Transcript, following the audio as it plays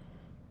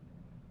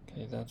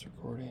Okay, that's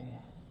recording.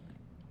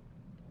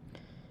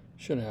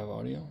 Should have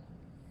audio.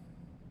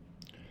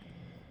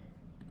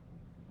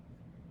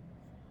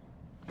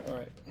 All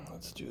right,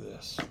 let's do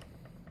this.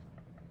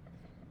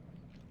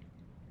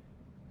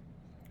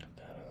 Got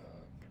that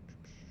up.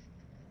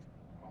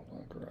 Hold on,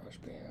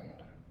 GarageBand.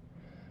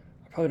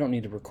 I probably don't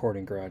need to record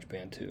in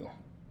GarageBand too.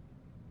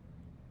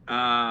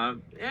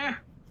 Yeah,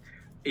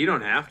 you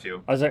don't have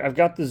to. I was like, I've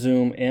got the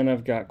Zoom and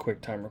I've got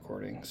QuickTime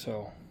recording,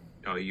 so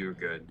Oh, you were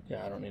good.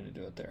 yeah, I don't need to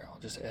do it there. I'll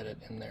just edit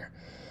in there.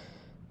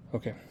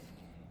 Okay.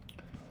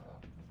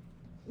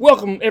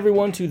 Welcome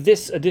everyone to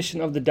this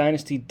edition of the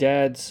Dynasty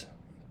Dads.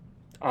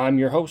 I'm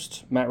your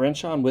host, Matt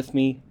Renshaw, and with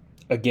me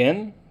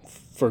again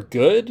for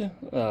good,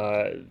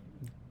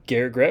 Garret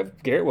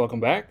Grev. Garret, welcome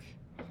back.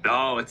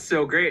 Oh, it's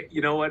so great.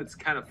 You know what? It's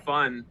kind of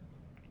fun.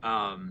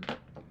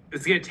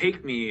 It's going to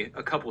take me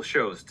a couple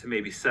shows to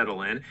maybe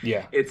settle in.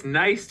 Yeah. It's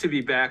nice to be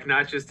back,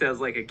 not just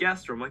as like a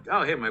guest, where I'm like,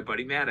 oh, hey, my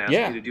buddy Matt asked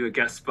Yeah. me to do a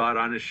guest spot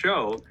on his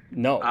show.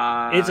 No,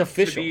 it's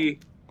official.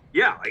 Like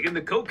in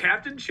the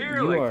co-captain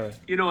chair. You are.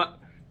 You know what?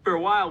 For a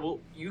while,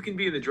 you can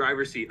be in the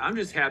driver's seat. I'm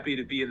just happy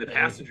to be in the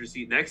passenger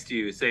seat next to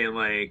you, saying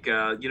like,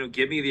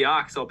 give me the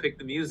aux, I'll pick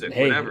the music,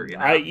 whatever.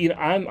 You know?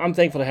 I'm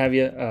thankful to have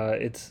you.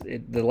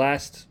 The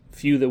last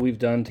few that we've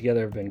done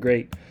together have been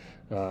great.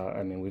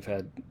 We've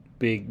had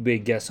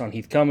big guests on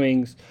Heath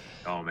Cummings.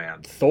 Oh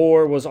man,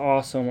 Thor was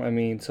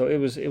awesome. So it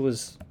was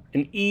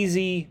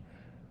easy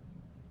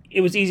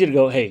to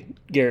go, hey,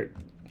 Garret,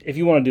 if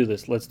you want to do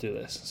this, let's do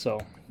this. So,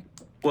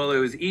 well, it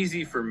was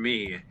easy for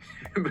me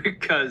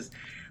because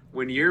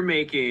when you're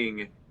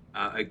making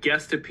a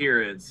guest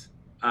appearance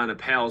on a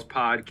pal's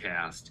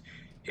podcast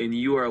and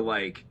you are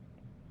like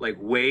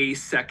way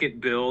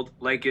second build,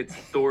 like it's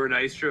Thor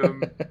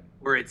Nystrom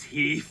or it's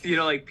Heath,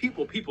 like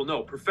people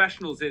know,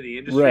 professionals in the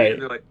industry, right.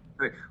 And they're like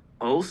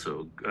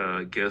also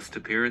guest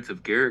appearance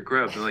of Garret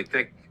Grubb. And like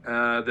that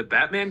the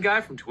Batman guy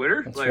from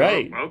Twitter. That's like,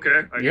 right. Oh,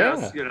 okay, I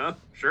guess,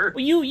 sure.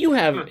 Well, you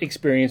have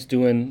experience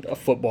doing a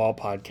football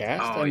podcast.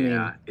 Oh,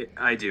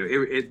 I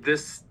do.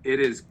 It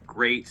is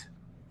great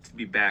to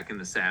be back in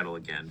the saddle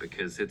again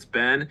because it's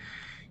been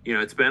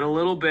a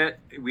little bit.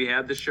 We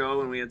had the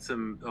show and we had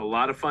a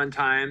lot of fun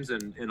times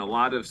and a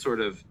lot of sort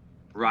of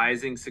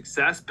rising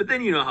success. But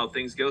then you know how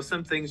things go.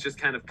 Some things just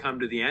kind of come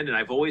to the end. And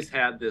I've always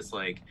had this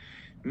like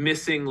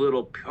missing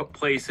little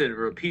place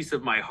or a piece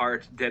of my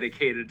heart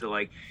dedicated to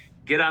like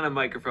get on a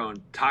microphone,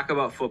 talk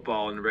about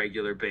football on a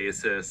regular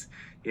basis.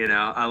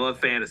 I love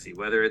fantasy,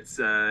 whether it's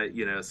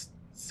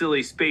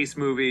silly space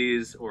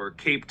movies or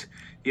caped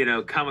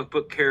comic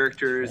book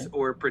characters,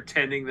 or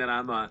pretending that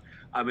I'm a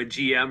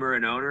GM or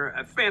an owner.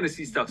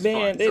 Fantasy stuff's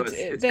fun, so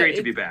it's great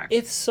to be back.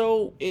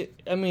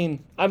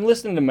 I'm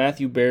listening to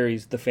Matthew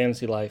Berry's The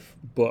Fantasy Life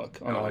book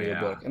on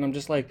audiobook, and I'm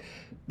just like,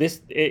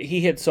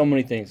 he hit so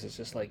many things. It's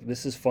just like,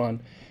 this is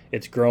fun,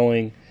 it's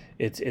growing,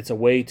 it's a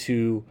way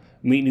to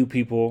meet new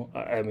people.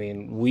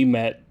 We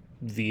met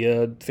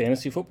via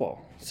fantasy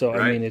football, so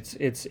right.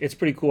 It's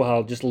pretty cool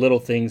how just little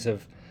things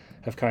have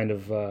kind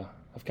of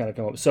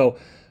come up. So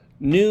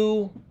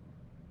new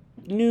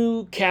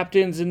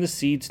captains in the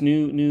seats,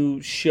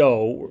 new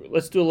show.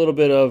 Let's do a little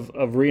bit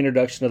of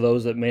reintroduction to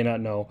those that may not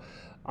know.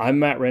 I'm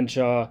Matt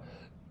Renshaw,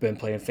 been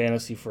playing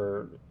fantasy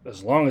for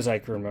as long as I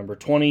can remember,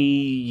 20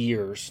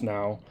 years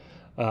now.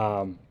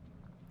 My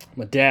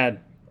dad,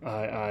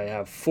 I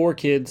have 4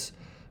 kids,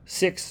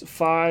 6,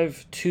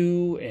 5,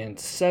 2, and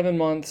 7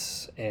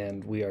 months,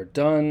 and we are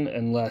done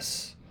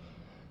unless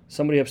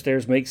somebody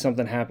upstairs makes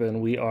something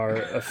happen. We are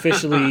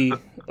officially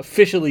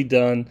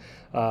done.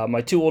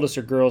 My 2 oldest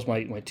are girls.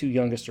 My 2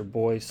 youngest are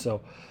boys.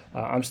 So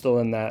I'm still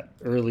in that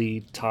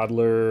early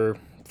toddler,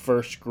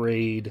 first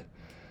grade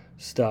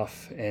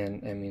stuff.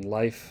 And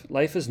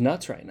life is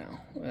nuts right now.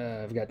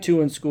 I've got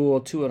 2 in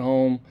school, 2 at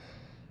home.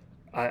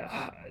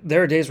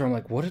 There are days where I'm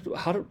like,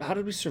 how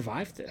did we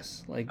survive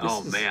this? Like,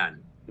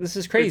 this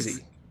is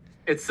crazy.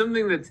 It's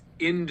something that's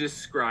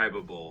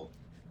indescribable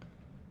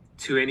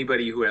to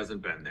anybody who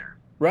hasn't been there.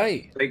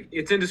 Right. Like,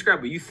 it's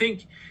indescribable. You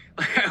think,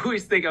 I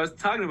always think, I was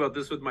talking about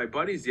this with my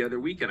buddies the other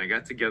weekend. I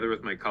got together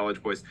with my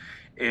college boys,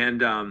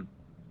 and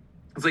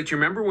it's like, do you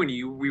remember when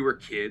we were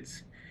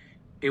kids,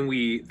 and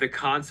the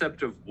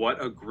concept of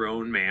what a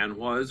grown man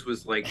was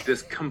like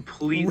this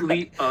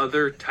completely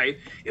other type.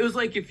 It was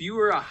like if you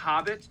were a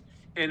hobbit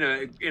and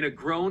a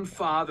grown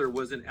father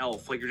was an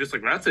elf. Like, you're just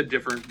like, that's a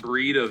different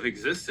breed of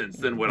existence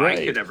than what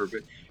I could ever be.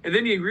 And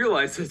then you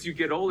realize as you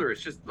get older,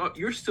 it's just,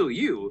 you're still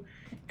you.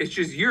 It's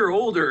just you're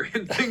older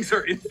and things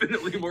are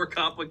infinitely more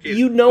complicated.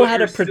 You know how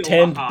to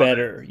pretend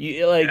better.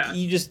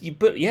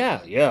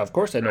 Of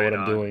course I know what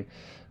I'm doing.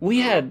 We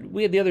had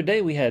the other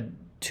day, we had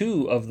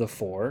 2 of the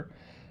 4,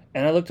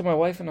 and I looked at my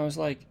wife and I was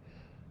like,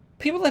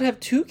 people that have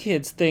 2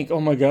 kids think, oh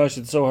my gosh,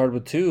 it's so hard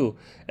with 2.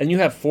 And you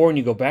have 4 and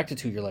you go back to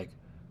 2, you're like,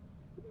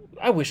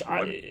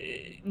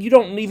 you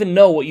don't even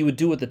know what you would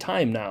do at the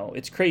time now.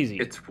 It's crazy.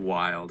 It's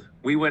wild.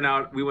 We went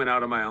out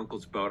on my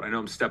uncle's boat. I know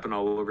I'm stepping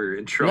all over your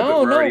intro,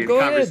 but we're go already in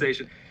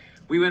conversation. Ahead.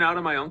 We went out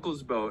on my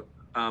uncle's boat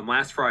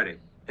last Friday,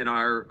 and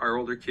our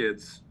older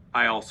kids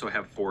I also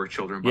have 4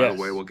 children, by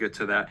the way. Yes. We'll get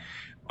to that.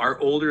 Our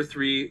older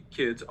 3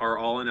 kids are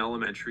all in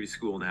elementary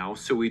school now.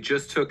 So we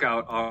just took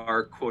out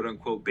our quote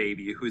unquote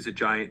baby, who's a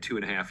giant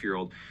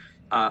 2.5-year-old,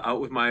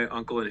 out with my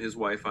uncle and his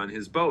wife on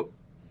his boat.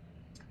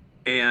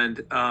 And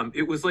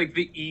it was like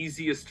the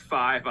easiest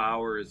 5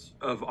 hours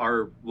of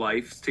our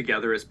lives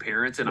together as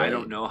parents. And I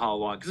don't know how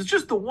long, because it's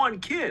just the one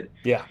kid.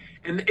 Yeah.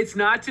 And it's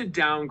not to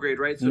downgrade,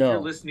 right? So No. if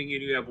you're listening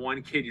and you have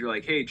one kid, you're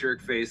like, hey,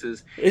 jerk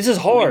faces. This is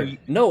hard.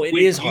 It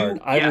is hard.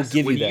 I will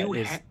give you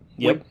that.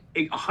 Yep.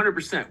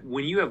 100%.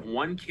 When you have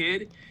one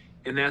kid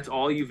and that's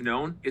all you've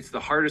known, it's the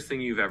hardest thing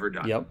you've ever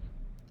done. Yep.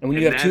 And when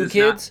you have 2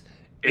 kids,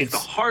 it's the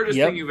hardest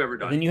thing you've ever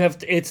done. And you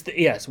have,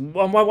 yes.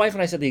 Well, my wife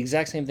and I said the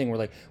exact same thing. We're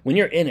like, when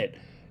you're in it,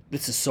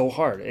 this is so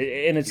hard.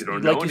 And it's,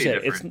 like you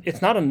said,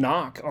 it's not a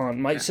knock on,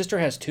 my sister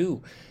has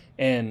 2.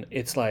 And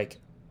it's like,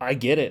 I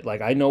get it.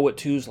 Like, I know what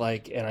 2's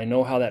like, and I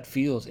know how that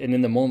feels. And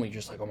in the moment, you're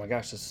just like, oh my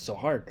gosh, this is so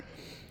hard.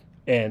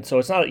 And so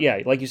it's not,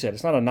 like you said,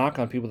 it's not a knock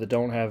on people that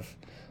don't have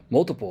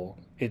multiple.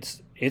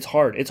 It's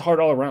hard. It's hard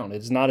all around.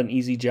 It's not an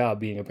easy job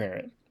being a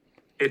parent.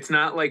 It's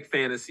not like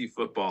fantasy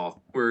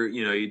football where,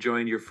 you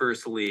joined your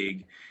first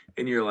league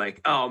and you're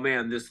like, oh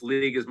man, this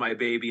league is my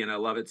baby and I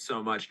love it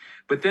so much.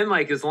 But then,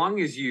 like, as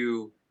long as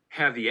you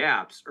have the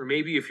apps, or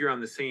maybe if you're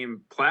on the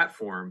same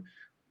platform,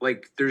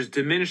 like, there's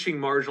diminishing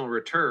marginal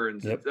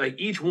returns. Yep. Like,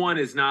 each one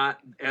is not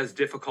as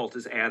difficult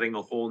as adding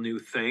a whole new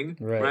thing,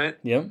 right?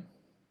 Yep.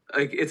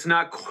 Like, it's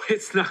not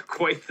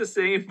quite the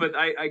same, but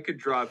I could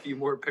draw a few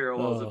more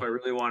parallels if I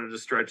really wanted to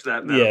stretch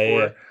that metaphor.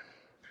 Yeah.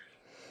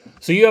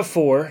 So you have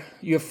 4.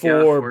 You have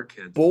 4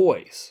 kids.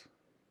 Boys.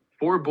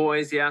 4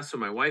 boys, yeah. So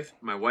my wife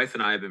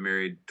and I have been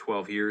married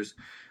 12 years.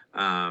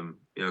 A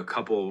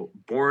couple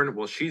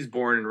she's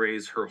born and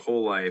raised her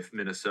whole life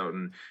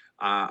Minnesotan.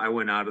 I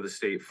went out of the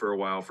state for a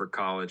while for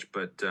college,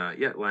 but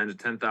landed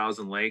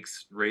 10,000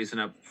 Lakes, raising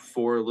up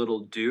 4 little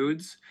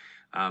dudes.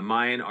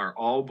 Mine are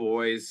all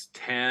boys,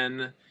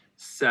 10,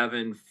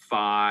 7,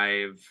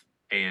 5,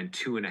 and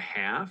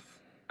 2.5.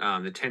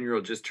 The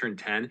 10-year-old just turned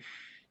 10.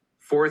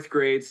 4th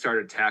grade,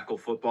 started tackle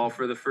football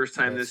for the first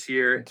time this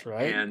year. That's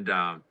right. And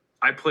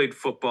I played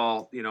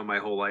football, my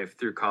whole life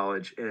through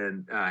college,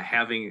 and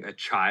having a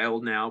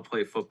child now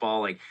play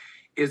football, like,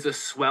 is a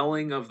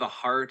swelling of the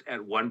heart.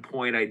 At one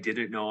point, I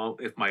didn't know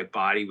if my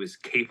body was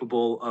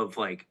capable of,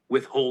 like,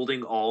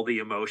 withholding all the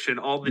emotion,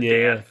 all the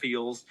dad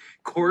feels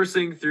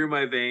coursing through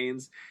my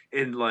veins.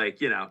 And,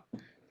 like,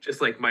 just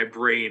like my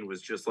brain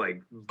was just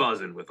like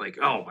buzzing with, like,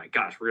 oh my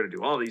gosh, we're going to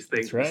do all these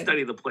things. We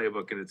study the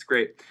playbook and it's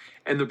great.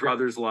 And the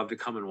brothers love to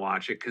come and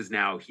watch it because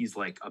now he's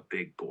like a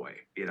big boy.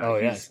 He's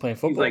playing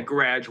football. He's like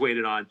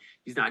graduated on.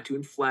 He's not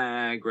doing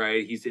flag,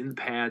 right? He's in the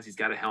pads. He's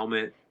got a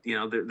helmet.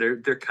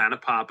 They're kind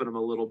of popping him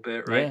a little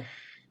bit, right? Yeah.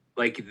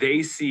 Like,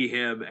 they see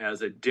him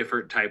as a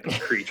different type of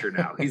creature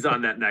now. He's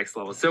on that next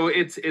level. So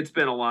it's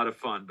been a lot of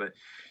fun. But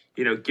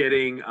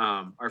getting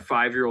our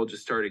 5-year-old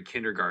just started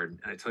kindergarten.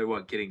 And I tell you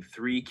what, getting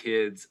 3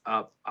 kids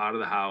up out of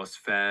the house,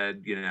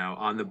 fed,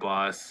 on the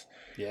bus.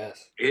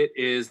 Yes. It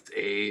is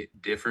a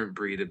different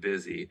breed of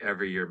busy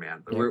every year,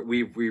 man. Yep.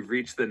 We've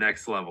reached the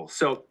next level.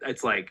 So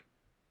it's like,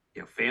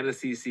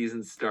 fantasy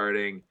season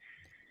starting.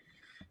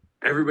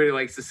 Everybody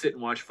likes to sit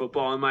and watch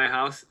football in my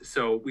house.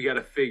 So we got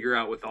to figure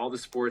out, with all the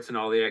sports and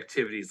all the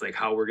activities, like,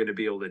 how we're going to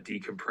be able to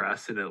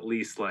decompress and at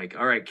least, like,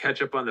 all right,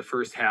 catch up on the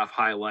first half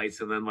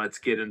highlights and then let's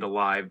get into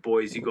live.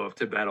 Boys, you go up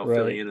to bed, I'll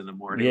fill you in the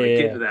morning.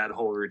 Get into that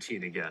whole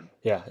routine again.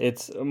 Yeah,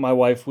 it's my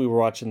wife. We were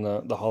watching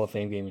the Hall of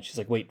Fame game and she's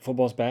like, wait,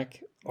 football's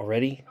back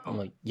already? I'm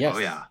like, yes. Oh,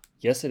 yeah.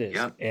 Yes, it is.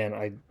 Yep.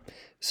 And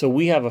so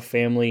we have a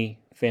family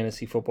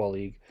fantasy football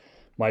league.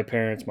 My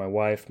parents, my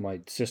wife,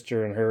 my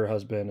sister and her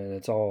husband, and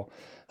it's all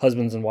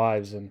husbands and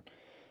wives. And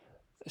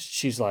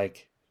she's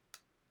like,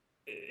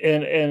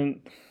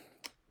 and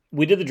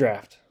we did the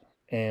draft,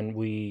 and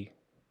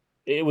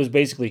it was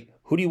basically,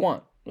 who do you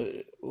want?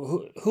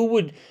 Who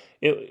would,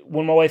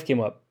 when my wife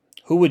came up,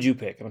 who would you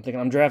pick? And I'm thinking,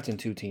 I'm drafting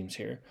 2 teams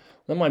here.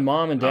 Then my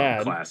mom and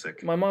dad,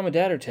 classic. My mom and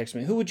dad are texting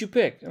me, who would you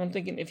pick? And I'm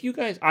thinking,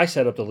 I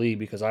set up the league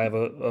because I have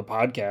a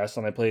podcast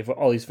and I play for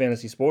all these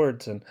fantasy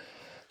sports. And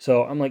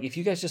so I'm like, if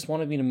you guys just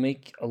wanted me to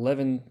make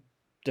 11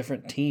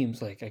 different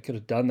teams, like, I could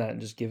have done that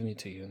and just given it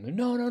to you. And they're,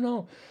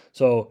 no.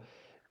 So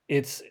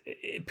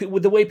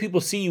with the way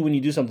people see you when you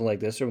do something like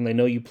this, or when they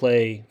know you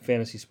play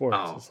fantasy sports,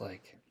 it's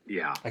like,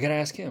 I got to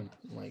ask him.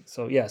 I'm like,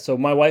 so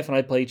my wife and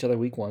I play each other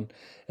week 1.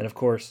 And of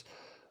course,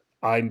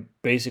 I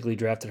basically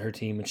drafted her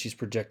team and she's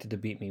projected to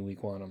beat me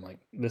week 1. I'm like,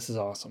 this is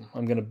awesome.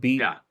 I'm going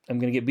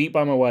to get beat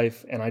by my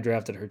wife, and I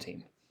drafted her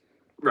team.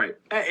 Right.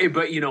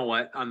 But you know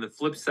what? On the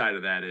flip side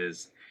of that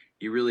is,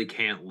 you really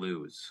can't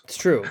lose. It's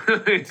true.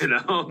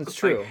 It's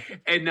true.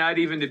 And not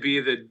even to be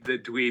the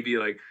dweeby,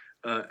 like,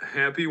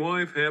 happy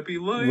wife, happy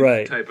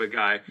life type of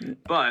guy.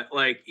 But,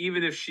 like,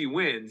 even if she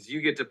wins,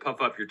 you get to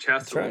puff up your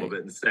chest a little bit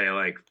and say,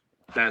 like,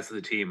 that's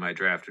the team I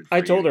drafted for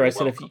I told her, I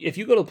said, welcome. if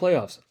you go to the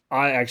playoffs,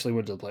 I actually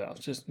went to the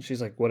playoffs.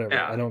 She's like, whatever,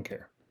 I don't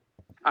care.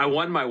 I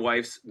won my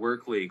wife's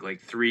work league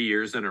like 3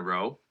 years in a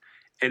row.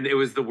 and it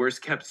was the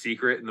worst kept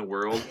secret in the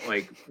world.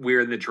 Like,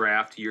 we're in the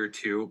draft year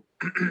 2,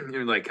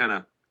 and like kind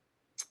of,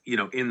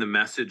 in the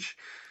message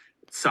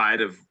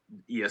side of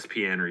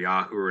ESPN or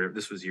Yahoo or whatever.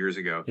 This was years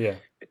ago. Yeah.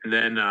 And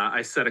then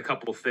I said a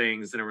couple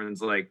things, and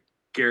everyone's like,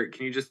 Garrett,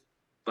 can you just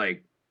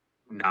like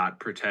not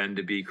pretend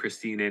to be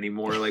Christine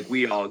anymore? Like,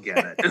 we all get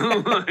it.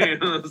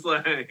 It was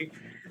like,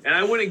 and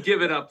I wouldn't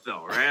give it up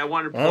though, right? I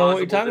wanted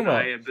plausible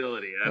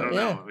deniability. I don't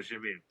know what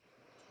you mean.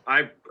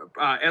 I,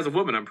 as a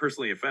woman, I'm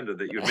personally offended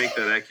that you would make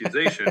that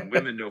accusation.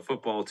 Women know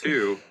football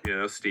too,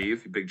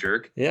 Steve, you big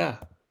jerk. Yeah.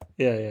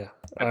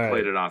 I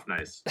played it off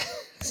nice.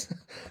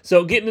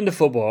 So getting into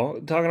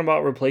football, talking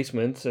about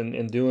replacements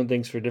and doing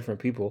things for different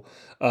people.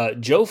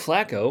 Joe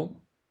Flacco,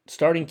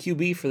 starting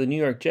QB for the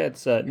New York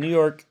Jets. New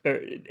York,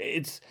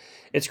 it's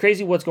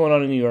crazy what's going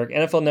on in New York.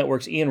 NFL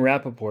Network's Ian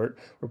Rappaport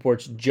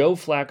reports Joe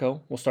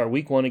Flacco will start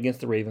Week 1 against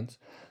the Ravens.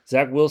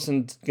 Zach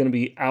Wilson's going to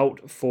be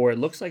out for, it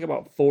looks like,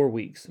 about 4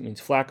 weeks. It means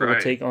Flacco will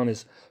take on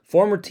his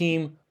former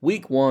team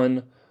Week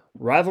 1,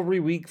 rivalry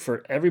week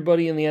for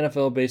everybody in the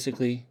NFL,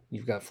 basically.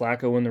 You've got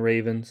Flacco in the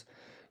Ravens.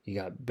 You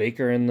got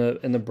Baker in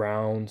the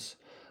Browns.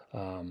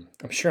 I'm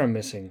sure I'm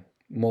missing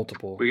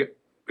multiple. We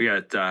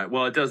got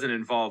well, it doesn't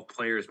involve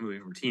players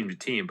moving from team to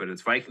team, but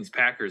it's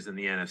Vikings-Packers in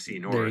the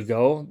NFC North. There you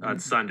go. On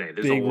Sunday.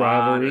 There's big a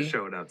lot rivalry. of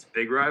showdowns.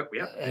 Big rivalry.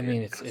 Yeah. I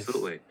mean,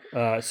 absolutely.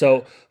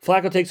 So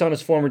Flacco takes on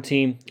his former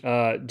team.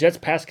 Jets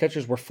pass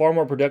catchers were far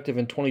more productive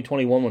in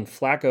 2021 when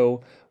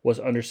Flacco was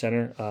under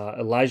center.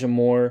 Elijah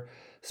Moore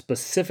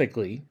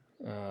specifically.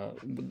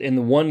 In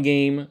the one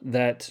game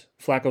that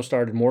Flacco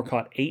started, Moore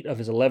caught 8 of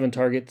his 11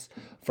 targets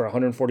for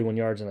 141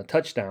 yards and a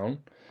touchdown.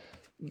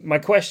 My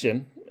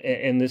question,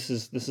 and this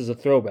is a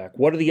throwback,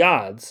 what are the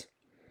odds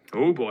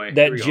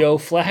that Joe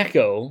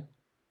Flacco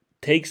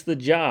takes the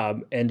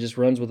job and just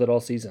runs with it all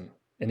season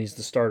and he's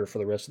the starter for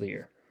the rest of the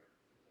year?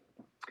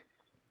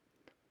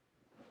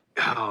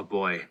 Oh,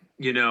 boy.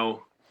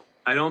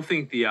 I don't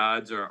think the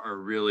odds are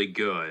really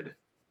good,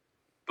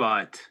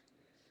 but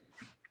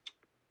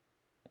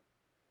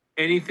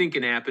anything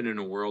can happen in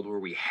a world where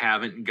we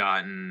haven't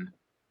gotten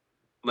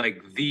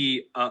like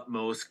the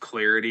utmost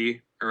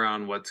clarity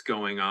around what's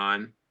going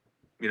on,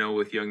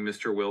 with young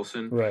Mr.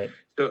 Wilson. Right.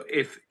 So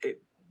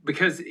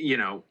because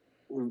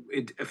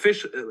it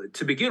officially,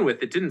 to begin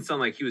with, it didn't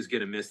sound like he was going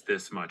to miss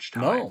this much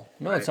time. No,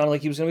 right? It sounded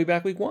like he was going to be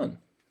back Week 1.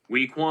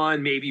 Week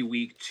 1, maybe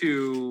Week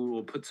 2.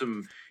 We'll put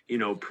some,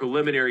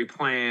 preliminary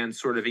plans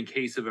sort of in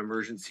case of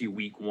emergency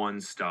Week 1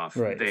 stuff.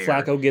 Right. There.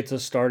 Flacco gets a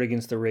start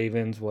against the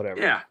Ravens,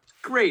 whatever. Yeah.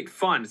 Great,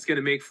 fun. It's going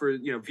to make for,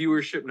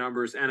 viewership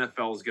numbers.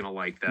 NFL is going to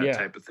like that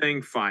type of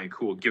thing. Fine,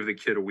 cool. Give the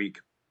kid a week.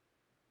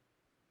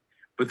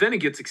 But then it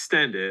gets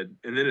extended,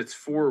 and then it's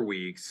 4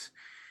 weeks.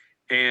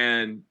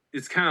 And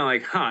it's kind of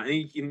like,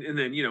 and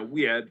then,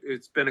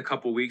 it's been a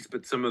couple weeks,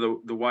 but some of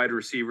the wide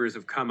receivers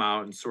have come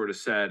out and sort of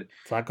said,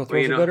 Flacco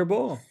throws a better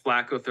ball.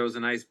 Flacco throws a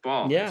nice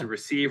ball. Yeah. It's a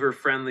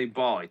receiver-friendly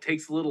ball. He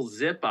takes a little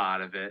zip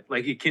out of it.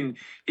 Like,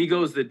 he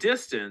goes the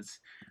distance,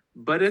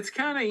 but it's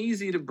kind of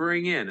easy to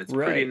bring in. It's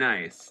pretty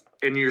nice.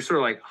 And you're sort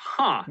of like,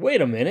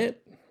 wait a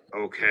minute.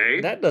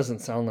 Okay. That doesn't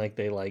sound like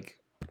they like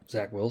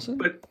Zach Wilson.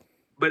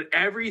 But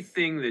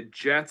everything the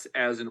Jets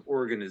as an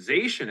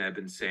organization have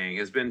been saying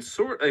has been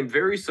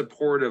very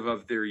supportive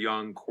of their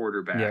young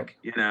quarterback.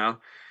 Yep.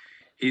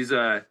 He's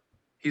a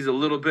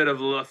little bit of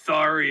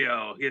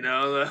Lothario,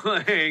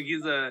 like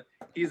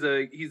he's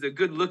a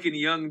good looking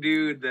young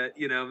dude that,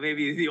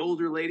 maybe the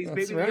older ladies,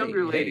 the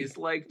younger ladies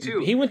like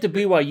too. He went to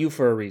BYU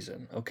for a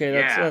reason. Okay.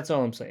 That's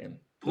all I'm saying.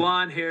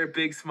 Blonde hair,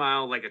 big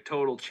smile, like a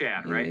total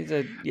Chad, right?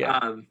 He's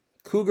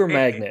Cougar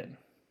magnet.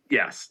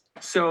 Yes.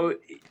 So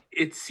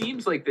it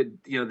seems like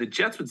the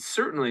Jets would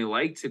certainly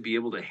like to be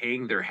able to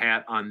hang their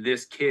hat on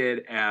this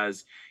kid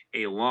as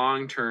a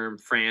long-term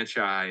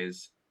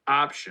franchise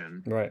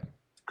option. Right.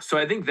 So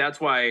I think that's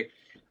why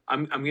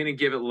I'm going to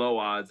give it low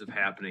odds of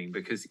happening,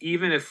 because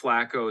even if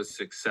Flacco is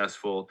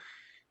successful,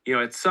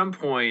 at some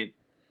point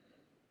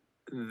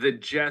the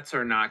Jets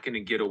are not going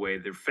to get away.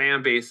 Their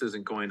fan base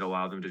isn't going to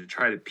allow them to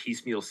try to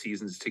piecemeal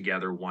seasons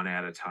together one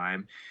at a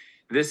time.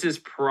 This is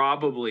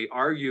probably,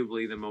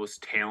 arguably, the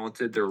most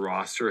talented their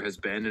roster has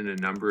been in a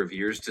number of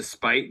years,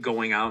 despite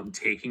going out and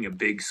taking a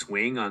big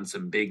swing on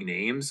some big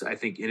names, I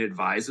think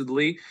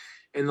inadvisedly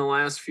in the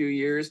last few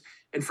years.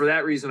 And for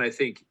that reason, I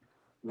think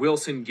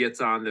Wilson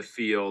gets on the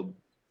field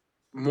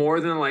more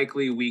than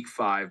likely Week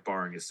 5,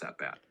 barring a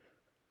setback.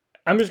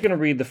 I'm just going to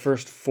read the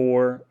first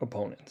 4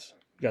 opponents.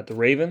 You got the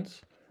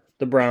Ravens,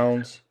 the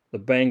Browns, the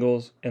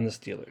Bengals, and the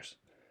Steelers.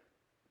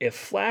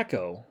 If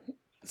Flacco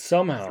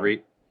somehow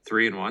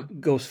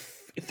 3-1 goes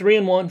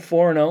 3-1,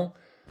 4-0,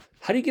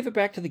 how do you give it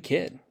back to the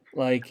kid?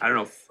 Like, I don't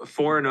know,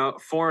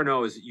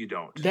 4-0 is you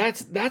don't.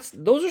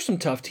 Those are some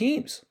tough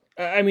teams.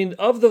 I mean,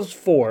 of those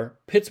 4,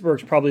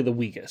 Pittsburgh's probably the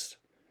weakest.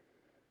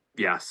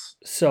 Yes.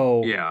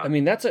 So yeah. I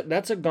mean, that's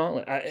a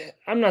gauntlet.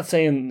 I'm not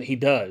saying he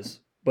does,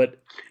 but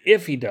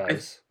if he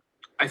does.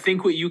 I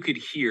think what you could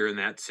hear in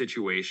that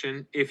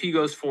situation, if he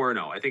goes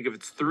 4-0, I think if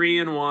it's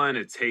 3-1,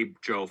 it's, hey,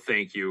 Joe,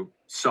 thank you.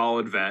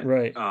 Solid vet.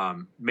 Right.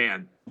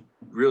 Man,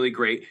 really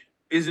great.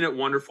 isn't it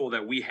wonderful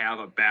that we have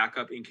a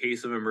backup in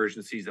case of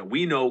emergencies that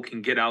we know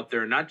can get out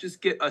there and not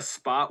just get a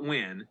spot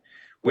win,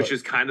 which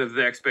is kind of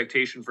the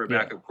expectation for a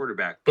backup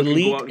quarterback, but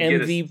elite can go out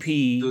and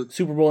MVP,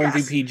 Super Bowl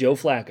MVP Joe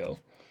Flacco.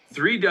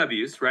 3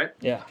 W's, right?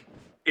 Yeah.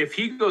 If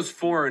he goes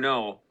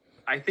 4-0,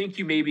 I think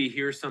you maybe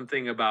hear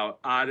something about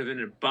out of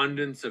an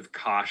abundance of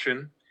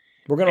caution.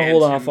 We're going to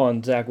hold off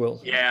on Zach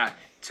Wilson. Yeah,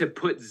 to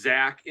put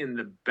Zach in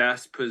the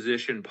best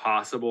position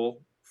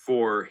possible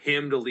for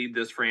him to lead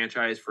this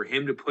franchise, for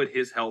him to put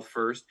his health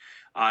first.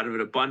 Out of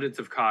an abundance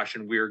of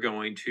caution, we're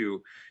going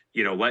to,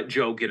 let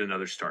Joe get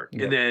another start.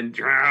 Yep. And then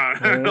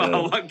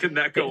how long can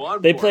that go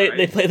on? They play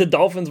the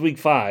Dolphins week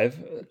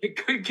 5. It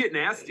could get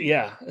nasty.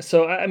 Yeah.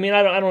 So I mean,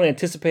 I don't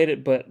anticipate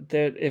it, but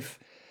if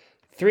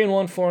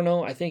 3-1,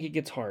 4-0, I think it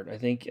gets hard. I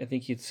think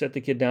you set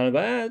the kid down and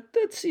go,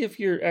 let's see if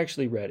you're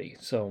actually ready.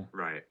 So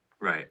right.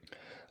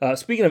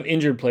 Speaking of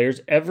injured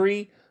players,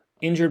 every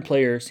injured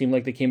player seemed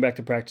like they came back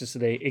to practice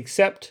today,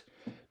 except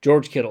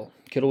George Kittle.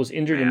 Kittle was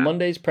injured in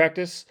Monday's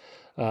practice.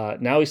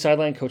 Now he's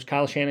sidelined. Coach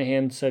Kyle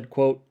Shanahan said,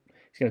 quote,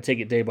 he's going to take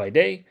it day by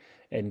day.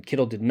 And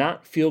Kittle did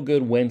not feel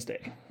good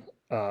Wednesday.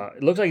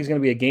 It looks like he's going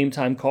to be a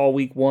game-time call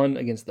week 1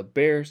 against the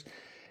Bears.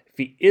 If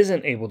he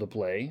isn't able to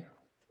play,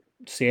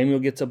 Samuel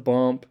gets a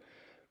bump.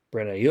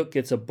 Brandon Ayuk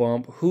gets a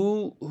bump.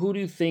 Who do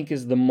you think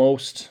is the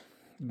most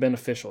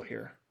beneficial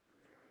here?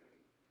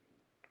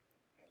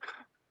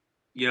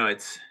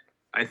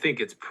 I think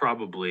it's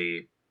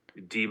probably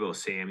Deebo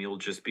Samuel,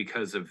 just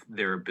because of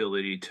their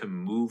ability to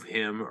move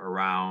him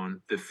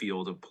around the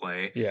field of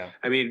play. Yeah.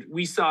 I mean,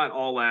 we saw it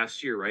all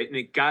last year, right? And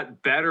it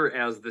got better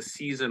as the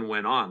season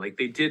went on. Like,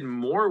 they did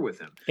more with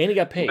him. And he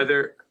got paid.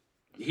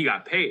 He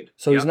got paid.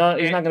 So he's not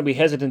going to be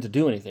hesitant to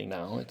do anything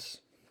now.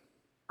 It's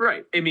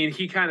right. I mean,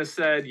 he kind of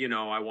said,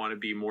 I want to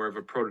be more of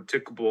a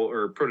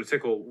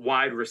prototypical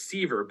wide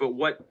receiver, but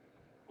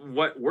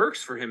what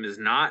works for him is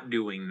not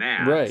doing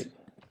that. Right.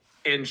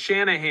 And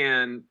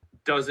Shanahan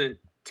doesn't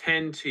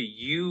tend to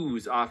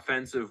use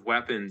offensive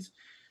weapons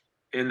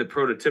in the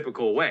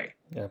prototypical way.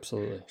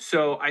 Absolutely.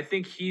 So I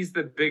think he's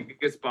the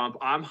biggest bump.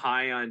 I'm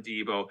high on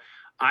Deebo.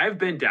 I've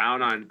been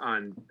down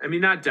on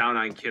not down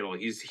on Kittle.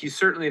 He's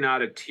certainly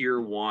not a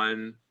tier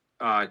 1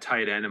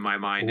 tight end in my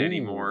mind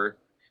anymore.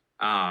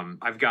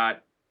 I've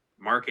got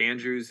Mark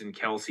Andrews and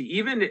Kelsey.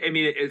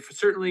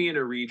 Certainly in a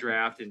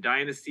redraft and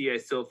Dynasty, I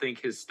still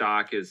think his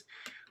stock is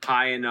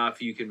high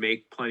enough you can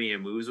make plenty of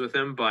moves with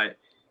him. But,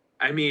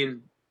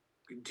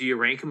 do you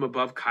rank him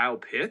above Kyle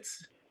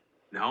Pitts?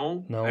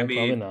 No. No,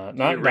 probably not.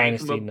 Not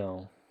Dynasty,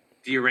 no.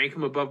 Do you rank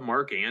him above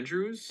Mark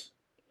Andrews?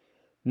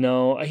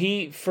 No.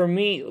 For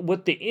me,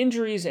 with the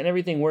injuries and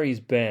everything where he's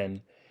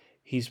been,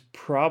 he's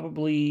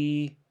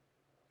probably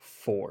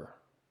 4.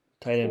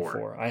 Tight end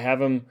 4. I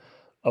have him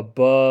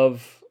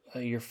above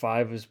your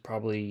 5 is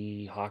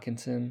probably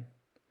Hawkinson.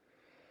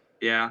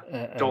 Yeah,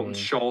 Dalton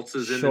Schultz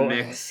is in the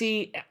mix.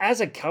 See,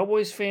 as a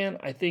Cowboys fan,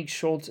 I think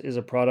Schultz is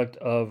a product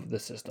of the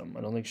system. I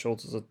don't think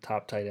Schultz is a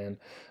top tight end.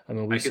 I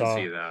can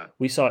see that.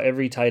 We saw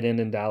every tight end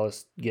in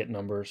Dallas get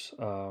numbers.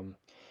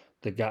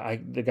 The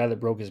guy that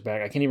broke his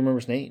back, I can't even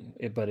remember his name,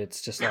 but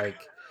it's just like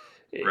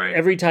right.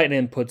 Every tight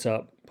end puts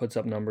up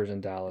numbers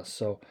in Dallas.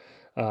 So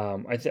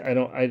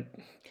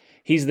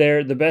he's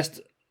there. The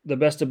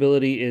best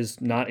ability is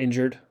not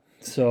injured.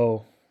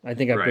 So I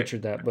think I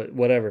butchered that, but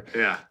whatever.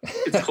 Yeah,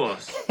 it's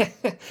close.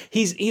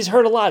 He's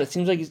hurt a lot. It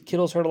seems like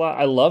Kittle's hurt a lot.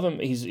 I love him.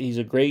 He's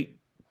a great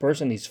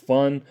person. He's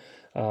fun.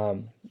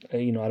 I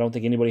don't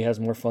think anybody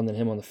has more fun than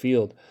him on the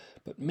field.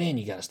 But man,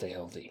 you got to stay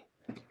healthy.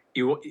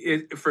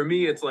 For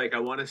me, it's like I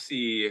want to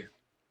see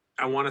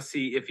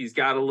if he's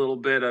got a little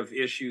bit of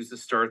issues to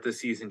start the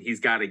season.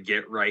 He's got to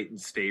get right and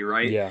stay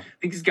right. Yeah. I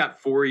think he's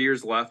got 4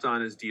 years left on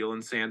his deal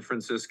in San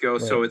Francisco,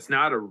 right. So it's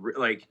not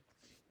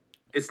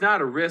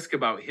a risk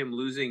about him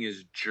losing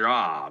his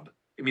job.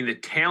 I mean, the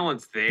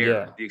talent's there.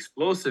 Yeah. The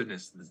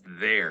explosiveness is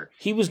there.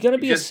 He was going to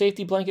be a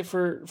safety blanket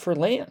for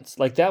Lance.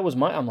 Like, that was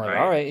I'm like,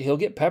 all right, he'll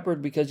get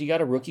peppered because you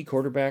got a rookie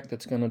quarterback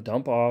that's going to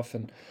dump off.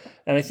 And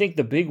I think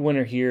the big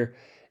winner here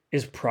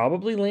is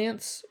probably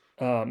Lance.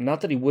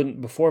 Not that he wouldn't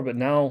before, but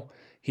now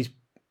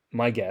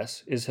my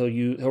guess is he'll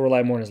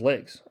rely more on his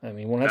legs. I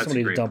mean, we'll have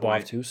somebody to dump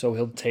off to, so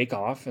he'll take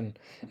off. And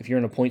if you're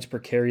in a points per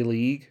carry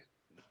league,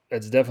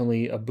 that's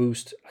definitely a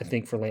boost, I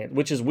think, for Lance,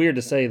 which is weird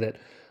to say that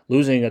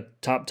losing a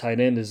top tight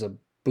end is a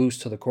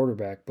boost to the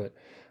quarterback, but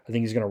I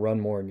think he's going to run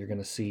more, and you're going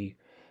to see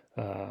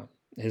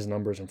his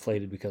numbers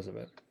inflated because of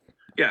it.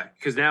 Yeah,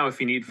 because now if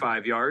you need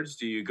 5 yards,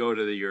 do you go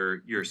to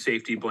your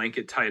safety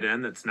blanket tight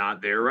end that's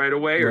not there right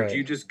away, or do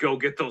you just go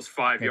get those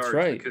 5 yards?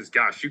 Right. Because,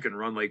 gosh, you can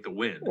run like the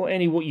wind. Well,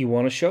 and you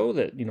want to show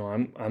that,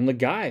 I'm the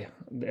guy.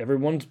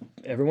 Everyone's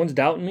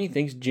doubting me,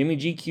 thinks Jimmy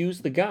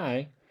GQ's the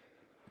guy.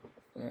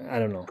 I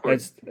don't know.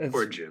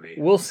 Poor Jimmy.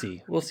 We'll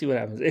see. We'll see what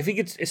happens.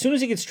 As soon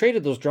as he gets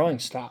traded, those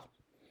drawings stop.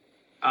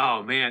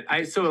 Oh man,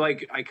 I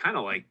kind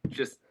of like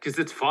just because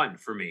it's fun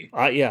for me.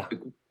 Yeah.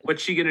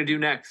 What's she gonna do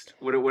next?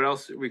 What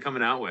else are we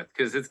coming out with?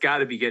 Because it's got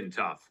to be getting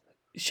tough.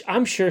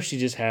 I'm sure she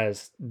just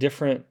has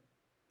different,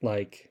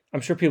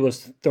 I'm sure people have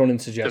thrown in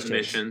suggestions.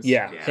 Submissions.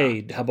 Yeah.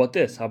 Hey, how about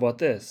this? How about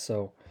this?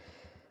 So,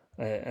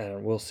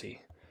 We'll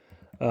see.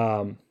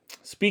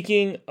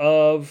 Speaking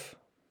of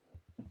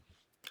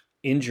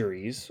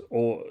injuries,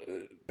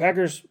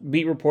 Packers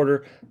beat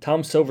reporter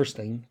Tom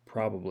Silverstein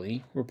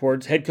probably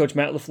reports head coach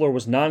Matt LaFleur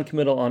was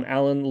non-committal on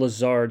Allen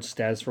Lazard's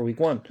status for Week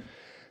 1.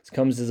 This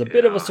comes as a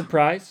bit of a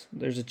surprise.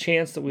 There's a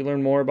chance that we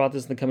learn more about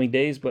this in the coming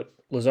days, but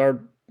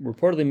Lazard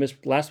reportedly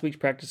missed last week's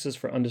practices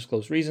for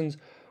undisclosed reasons.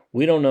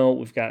 We don't know.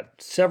 We've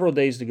got several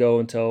days to go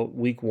until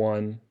Week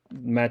 1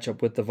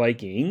 matchup with the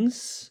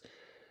Vikings.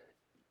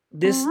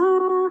 This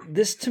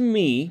to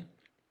me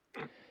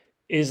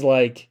is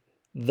like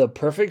the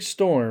perfect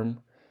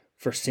storm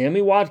for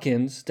Sammy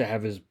Watkins to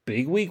have his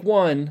big Week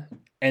 1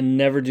 and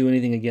never do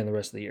anything again the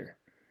rest of the year.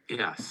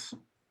 Yes.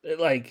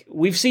 Like,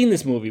 we've seen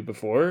this movie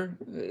before.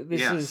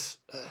 This is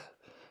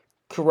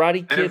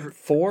Karate Kid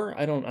 4.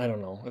 I don't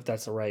know if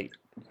that's the right.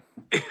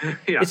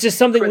 It's just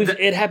something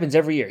it happens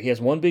every year. He has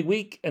one big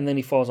week and then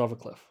he falls off a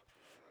cliff.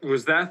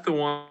 Was that the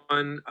one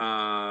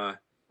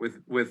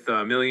with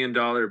 $1 Million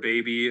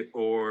Baby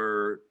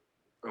or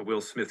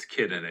Will Smith's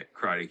kid in it?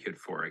 Karate Kid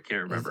 4. I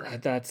can't remember.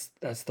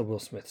 That's the Will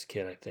Smith's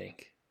kid, I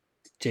think.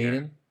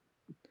 Jaden.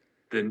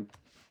 Then,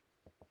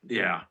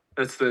 yeah,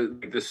 that's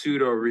the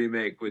pseudo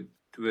remake with.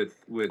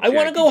 I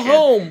want to go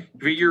home.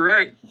 But you're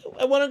right.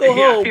 I want to go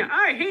home. Yeah,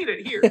 I hate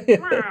it here.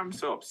 I'm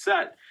so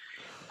upset.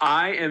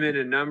 I am in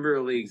a number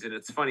of leagues, and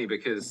it's funny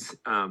because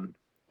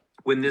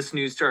when this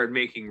news started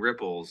making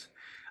ripples,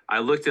 I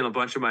looked in a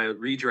bunch of my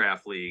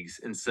redraft leagues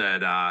and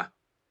said,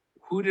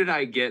 who did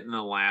I get in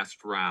the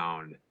last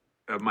round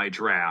of my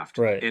draft?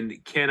 Right.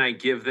 And can I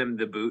give them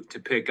the boot to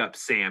pick up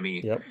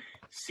Sammy? Yep.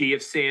 See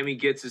if Sammy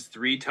gets his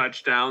 3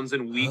 touchdowns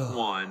in Week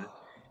 1.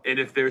 And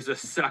if there's a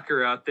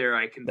sucker out there,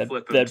 I can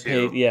flip him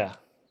too. Yeah.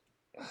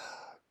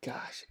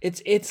 Gosh,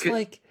 it's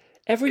like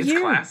every year.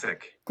 It's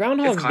classic.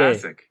 Groundhog's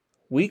Day.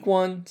 Week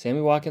 1, Sammy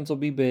Watkins will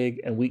be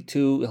big, and Week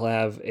 2 he'll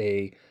have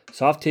a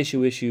soft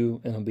tissue issue,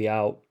 and he'll be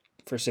out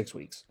for 6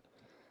 weeks.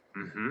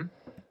 Mm-hmm.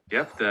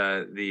 Yep.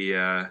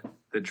 The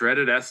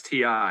dreaded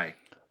STI.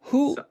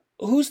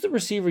 Who's the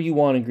receiver you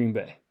want in Green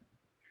Bay?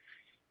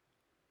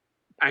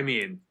 I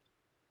mean.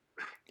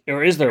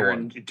 Or is there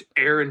one?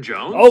 Aaron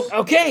Jones? Oh,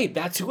 okay.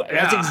 That's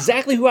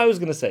exactly who I was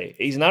going to say.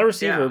 He's not a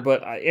receiver,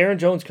 but Aaron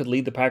Jones could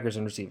lead the Packers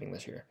in receiving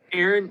this year.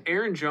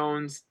 Aaron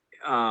Jones,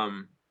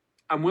 I'm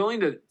willing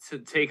to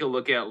take a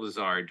look at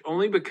Lazard,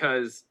 only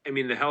because, I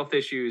mean, the health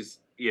issues,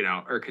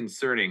 are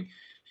concerning.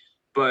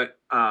 But,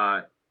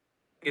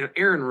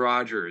 Aaron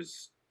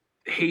Rodgers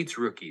hates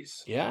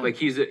rookies. Yeah. Like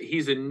he's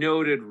a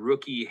noted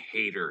rookie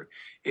hater.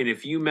 And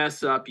if you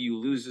mess up, you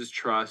lose his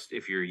trust.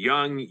 If you're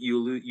young,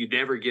 you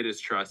never get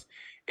his trust.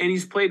 And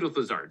he's played with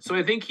Lazard. So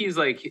I think he's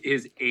like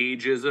his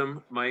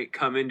ageism might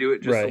come into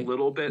it just a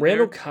little bit.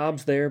 Randall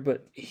Cobb's there,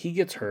 but he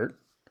gets hurt.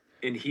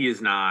 And he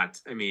is not,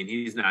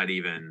 he's not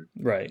even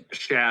a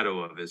shadow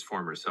of his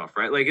former self,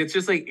 right? Like, it's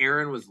just like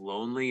Aaron was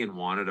lonely and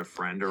wanted a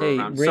friend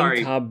around.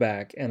 Bring Cobb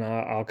back and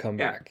I'll come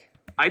back.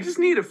 I just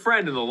need a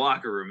friend in the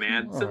locker room,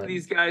 man. Some of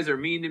these guys are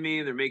mean to me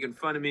and they're making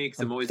fun of me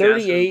because I'm always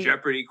asking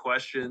Jeopardy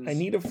questions. I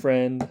need a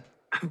friend.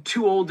 I'm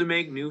too old to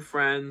make new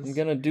friends. I'm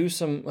going to do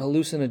some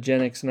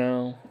hallucinogenics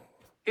now.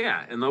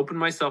 Yeah, and open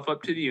myself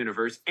up to the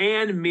universe,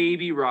 and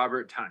maybe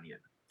Robert Tonyan.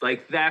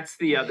 Like, that's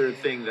the other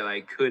thing that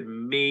I could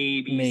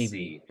maybe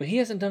see. But he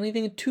hasn't done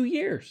anything in 2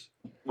 years.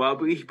 Well,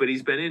 but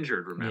he's been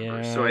injured,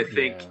 remember? Yeah, so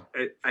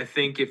I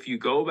think if you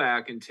go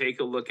back and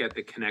take a look at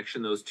the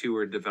connection those two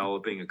were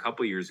developing a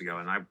couple years ago,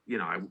 and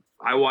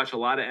I watch a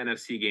lot of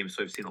NFC games,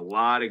 so I've seen a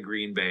lot of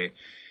Green Bay.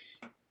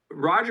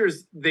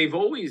 Rodgers,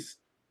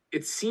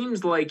 it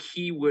seems like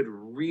he would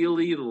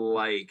really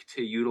like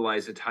to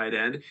utilize a tight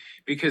end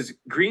because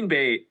Green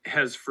Bay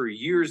has for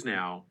years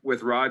now,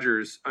 with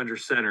Rodgers under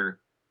center,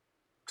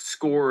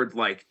 scored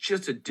like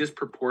just a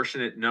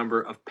disproportionate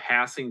number of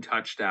passing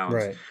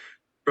touchdowns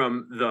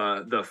from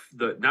the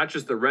not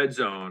just the red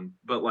zone,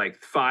 but like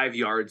 5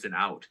 yards and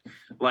out.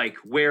 Like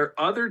where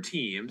other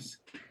teams,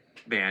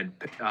 man,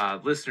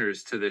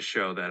 listeners to this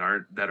show that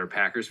are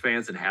Packers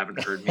fans and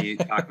haven't heard me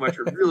talk much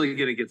are really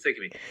going to get sick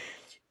of me.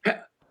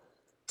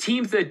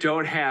 Teams that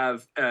don't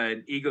have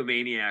an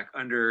egomaniac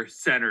under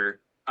center,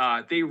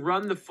 they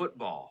run the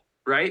football,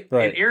 right?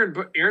 And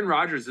Aaron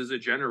Rodgers is a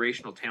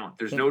generational talent.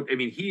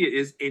 He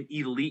is an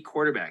elite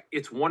quarterback.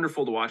 It's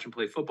wonderful to watch him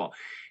play football.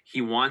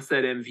 He wants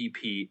that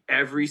MVP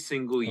every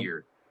single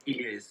year. He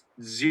is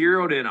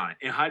zeroed in on it.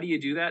 And how do you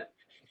do that?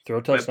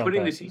 Throw touchdown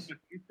passes.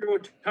 Throw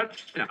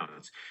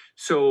touchdowns.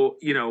 So,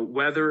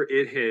 whether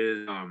it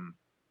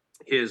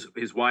is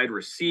his wide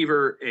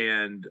receiver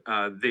and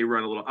they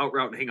run a little out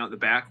route and hang out in the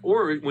back,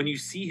 or when you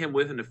see him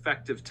with an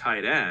effective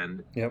tight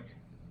end,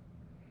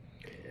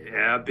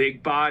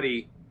 big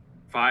body,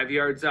 5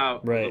 yards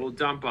out, a little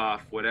dump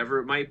off, whatever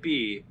it might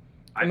be.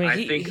 I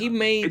think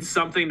it's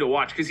something to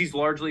watch because he's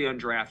largely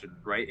undrafted,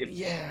 right?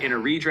 In a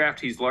redraft,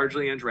 he's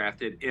largely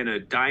undrafted. In a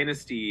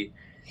dynasty,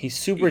 he's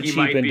super cheap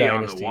might in be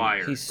dynasty. On the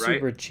wire, he's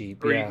super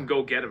cheap, or you can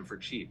go get him for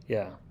cheap.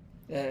 Yeah,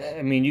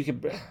 you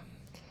could.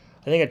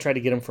 I think I tried to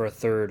get him for a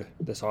third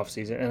this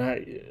offseason,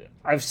 and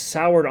I've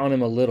soured on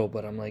him a little,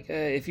 but I'm like,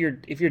 if you're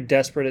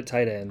desperate at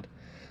tight end,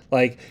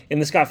 like in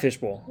the Scott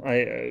Fishbowl,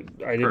 I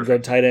didn't go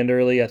tight end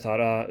early. I thought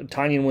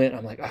Tanyan went.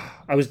 I'm like,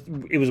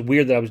 it was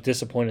weird that I was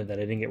disappointed that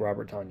I didn't get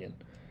Robert Tanyan.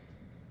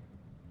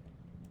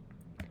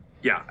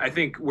 Yeah, I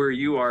think where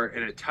you are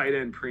in a tight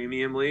end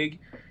premium league,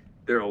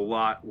 there are a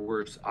lot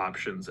worse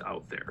options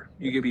out there.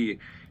 You could be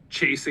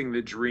chasing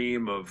the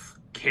dream of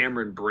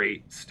Cameron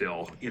Brate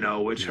still,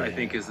 which I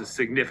think is a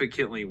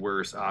significantly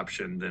worse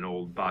option than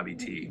old Bobby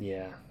T.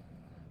 Yeah.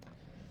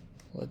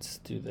 Let's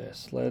do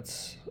this.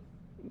 Let's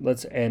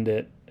end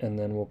it, and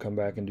then we'll come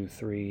back and do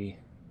 3,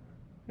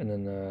 and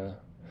then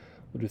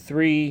we'll do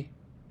 3,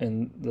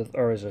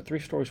 or is it 3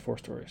 stories, 4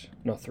 stories?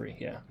 No, 3.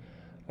 Yeah.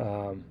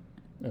 And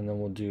then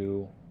we'll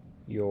do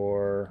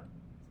your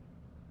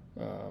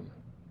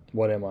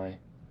what am I? And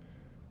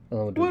then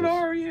we'll do what this.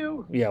 are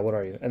you? Yeah, what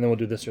are you? And then we'll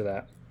do this or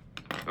that.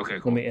 Okay,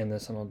 cool. Let me end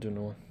this, and I'll do a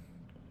new one.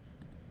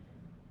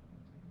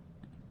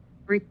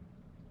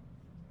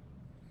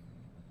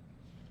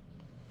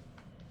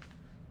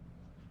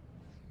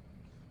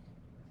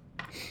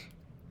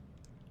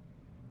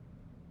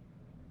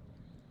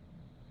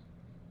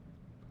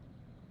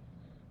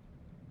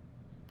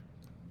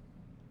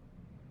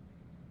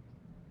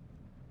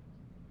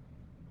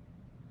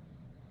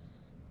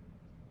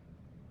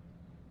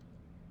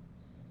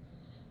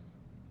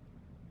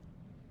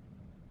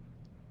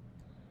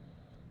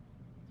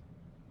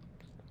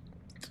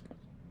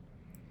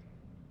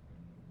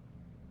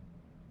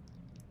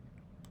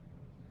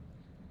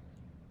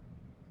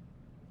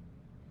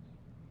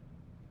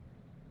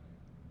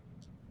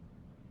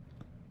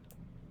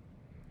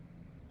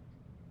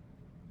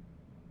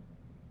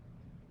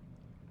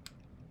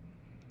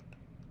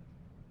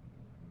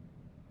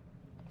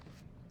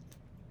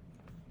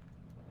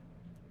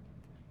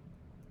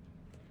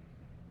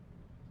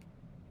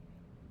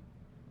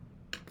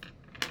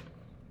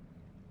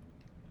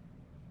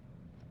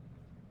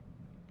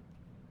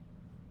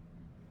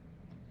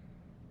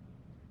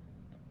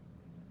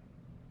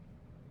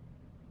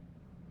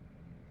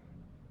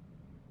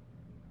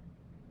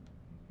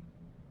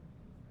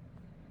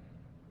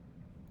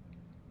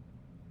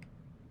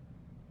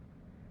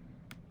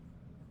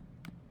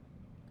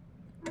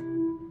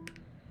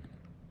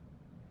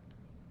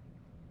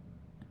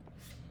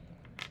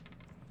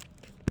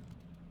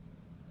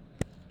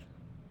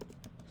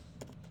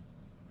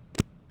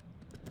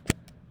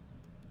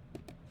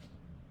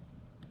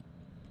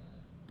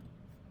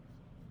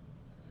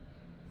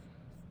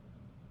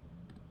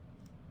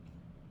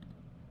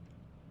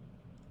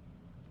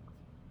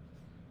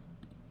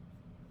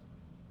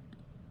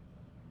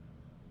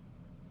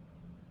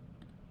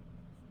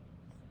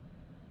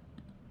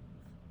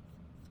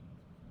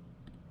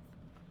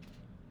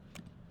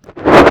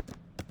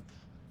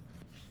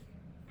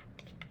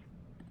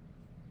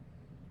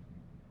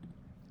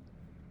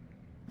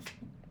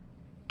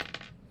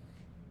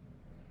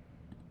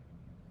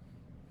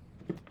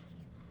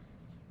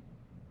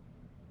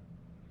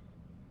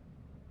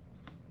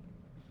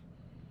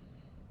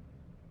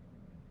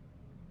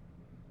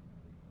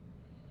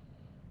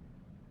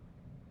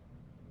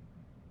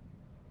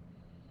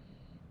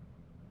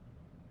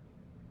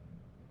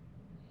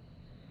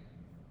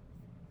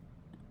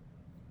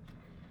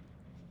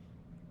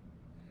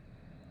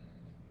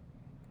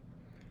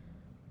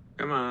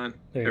 Come on.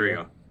 There we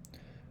go.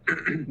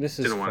 This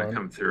is Didn't fun. want to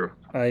come through.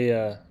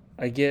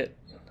 I get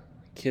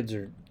kids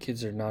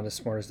are not as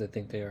smart as they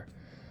think they are.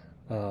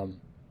 I'm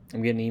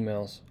getting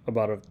emails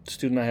about a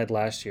student I had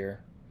last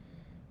year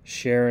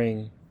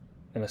sharing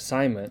an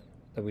assignment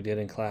that we did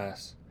in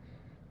class.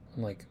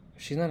 I'm like,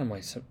 she's not in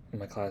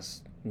my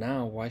class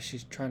now. Why is she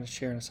trying to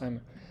share an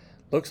assignment?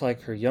 Looks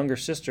like her younger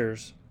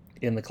sister's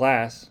in the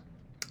class,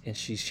 and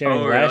she's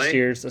sharing last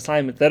year's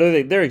assignment.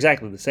 They're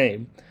exactly the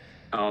same.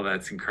 Oh,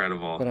 that's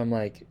incredible. But I'm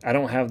like, I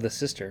don't have the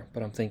sister,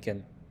 but I'm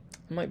thinking,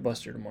 I might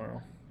bust her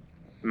tomorrow.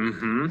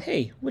 Mm-hmm.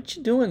 Hey, what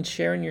you doing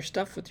sharing your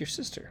stuff with your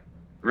sister?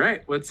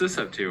 Right. What's this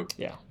up to?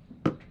 Yeah.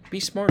 Be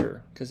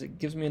smarter, because it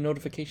gives me a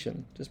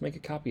notification. Just make a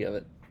copy of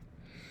it.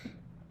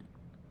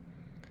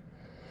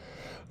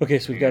 Okay,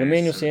 so we've got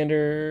Emmanuel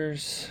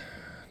Sanders,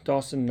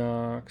 Dawson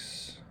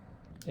Knox,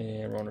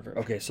 and Ron Rivera.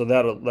 Okay, so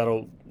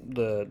that'll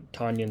the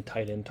Tanyan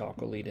tight end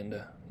talk will lead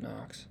into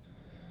Knox.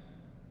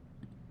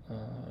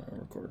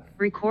 Record.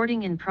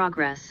 Recording in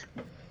progress.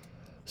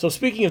 So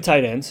speaking of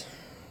tight ends,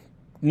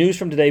 news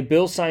from today: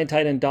 Bills signed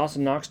tight end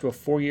Dawson Knox to a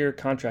 4-year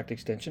contract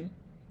extension.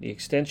 The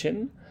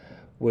extension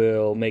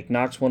will make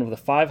Knox one of the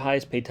 5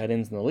 highest paid tight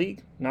ends in the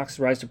league. Knox's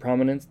rise to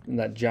prominence in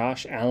that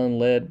Josh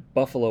Allen-led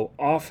Buffalo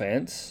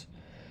offense.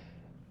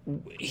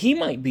 He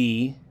might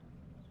be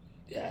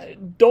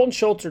Dalton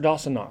Schultz or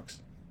Dawson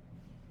Knox.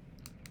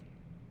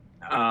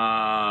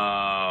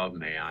 Oh,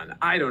 man.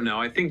 I don't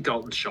know. I think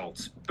Dalton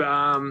Schultz.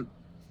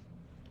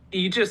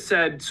 You just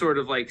said sort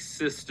of like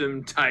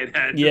system tight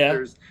end. Yeah.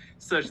 There's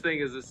such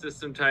thing as a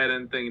system tight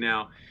end thing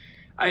now.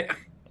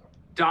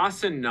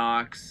 Dawson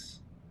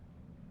Knox,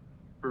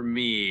 for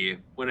me,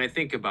 when I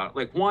think about it,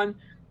 like, one,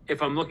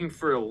 if I'm looking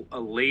for a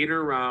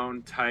later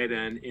round tight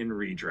end in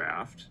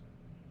redraft,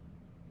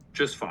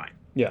 just fine.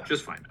 Yeah.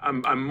 Just fine.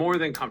 I'm more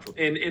than comfortable.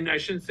 And I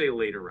shouldn't say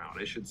later round.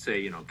 I should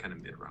say, kind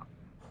of mid round.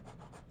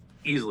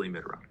 Easily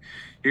mid round.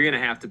 You're going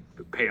to have to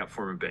pay up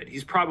for him a bit.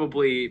 He's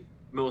probably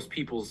most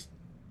people's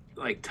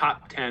like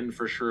top 10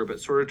 for sure, but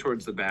sort of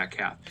towards the back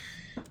half.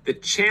 The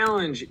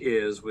challenge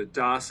is with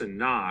Dawson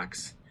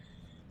Knox,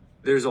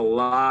 there's a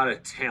lot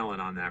of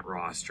talent on that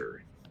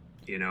roster.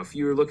 If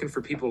you're looking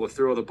for people to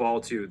throw the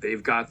ball to,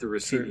 they've got the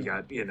receiver. You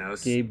got,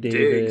 Gabe Diggs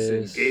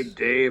Davis. and Gabe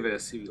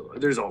Davis.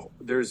 There's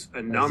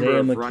a number Isaiah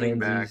of McKenzie, running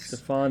backs.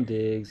 Stephon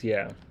Diggs,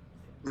 yeah.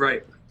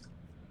 Right.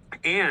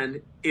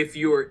 And if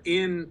you're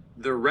in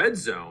the red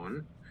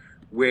zone,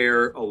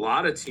 where a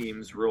lot of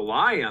teams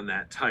rely on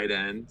that tight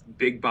end,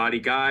 big body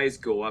guys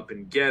go up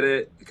and get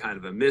it, kind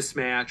of a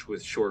mismatch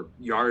with short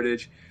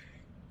yardage.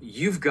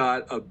 You've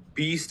got a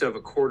beast of a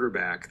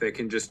quarterback that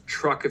can just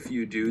truck a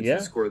few dudes and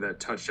score that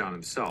touchdown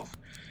himself.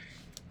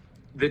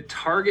 The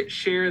target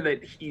share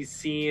that he's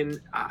seen,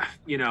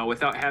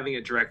 without having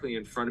it directly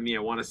in front of me, I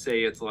want to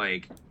say it's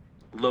like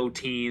low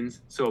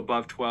teens, so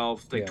above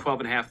 12, like 12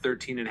 and a half,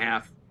 13 and a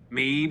half,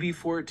 maybe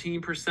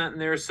 14% in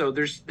there. So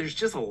there's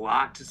just a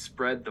lot to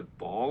spread the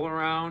ball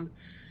around.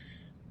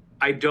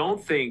 I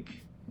don't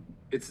think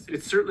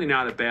it's certainly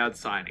not a bad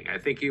signing. I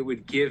think it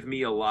would give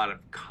me a lot of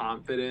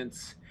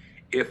confidence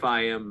if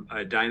I am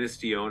a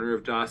dynasty owner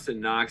of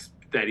Dawson Knox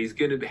that he's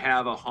going to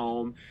have a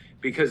home,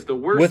 because the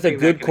worst with thing a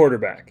good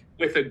quarterback.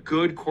 With a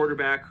good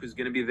quarterback who's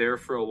going to be there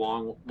for a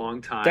long,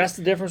 long time. That's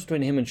the difference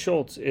between him and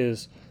Schultz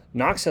is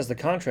Knox has the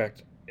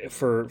contract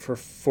for 4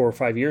 or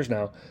 5 years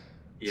now.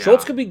 Yeah.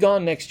 Schultz could be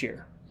gone next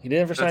year. He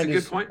never signed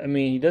his. That's a good point. I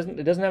mean,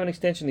 it doesn't have an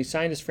extension. He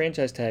signed his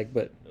franchise tag,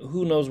 but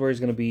who knows where he's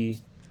going to be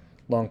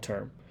long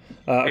term.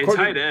 And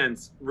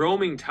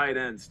roaming tight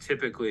ends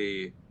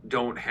typically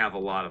don't have a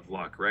lot of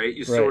luck, right?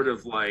 You sort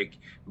of like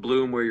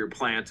bloom where you're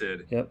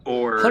planted,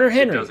 or Hunter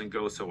Henry, it doesn't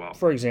go so well.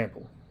 For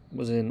example,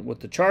 was in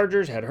with the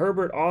Chargers, had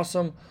Herbert,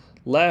 awesome,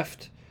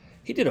 left.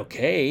 He did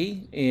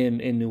okay in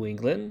New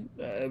England,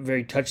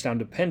 very touchdown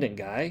dependent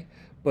guy,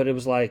 but it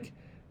was like,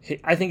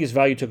 I think his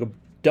value took a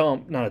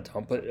dump, not a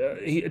dump, but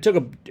it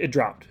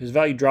dropped. His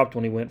value dropped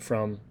when he went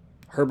from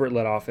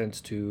Herbert-led offense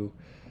to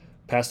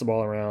pass the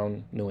ball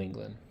around New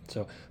England.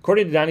 So,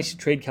 according to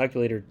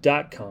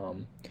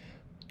DynastyTradeCalculator.com,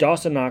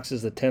 Dawson Knox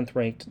is the 10th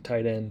ranked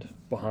tight end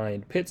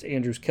behind Pitts,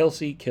 Andrews,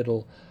 Kelsey,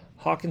 Kittle,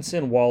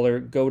 Hawkinson,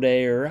 Waller,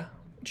 Goddard,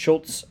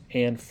 Schultz,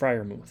 and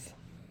Freiermuth.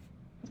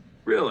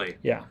 Really?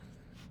 Yeah.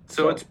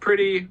 So it's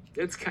pretty.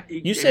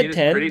 You said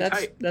 10.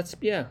 Tight. That's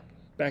back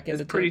into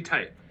 10. It's pretty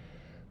tight.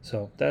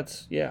 So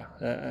that's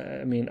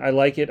I mean, I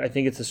like it. I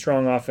think it's a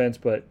strong offense,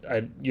 but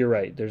you're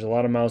right. There's a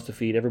lot of mouths to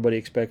feed. Everybody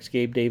expects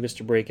Gabe Davis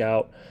to break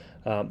out.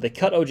 They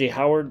cut O.J.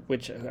 Howard,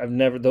 which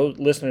those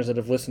listeners that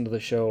have listened to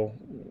the show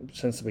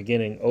since the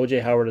beginning,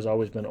 O.J. Howard has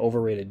always been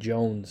overrated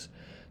Jones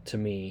to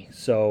me.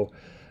 So,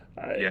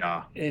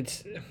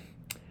 it's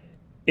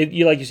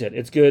like you said,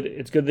 it's good.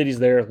 It's good that he's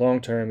there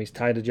long term. He's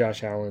tied to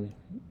Josh Allen.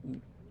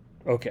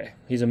 Okay,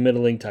 he's a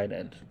middling tight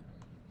end.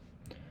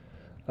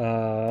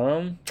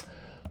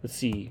 Let's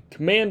see,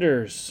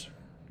 Commanders,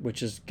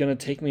 which is gonna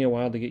take me a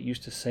while to get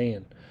used to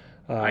saying.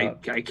 I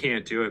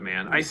can't do it,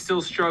 man. I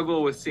still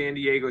struggle with San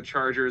Diego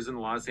Chargers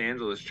and Los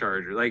Angeles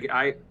Chargers.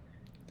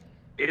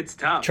 It's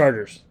tough.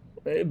 Chargers,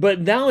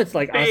 but now it's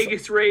like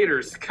Vegas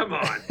Raiders. Come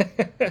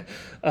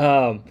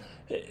on.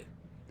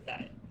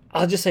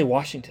 I'll just say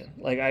Washington.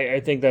 I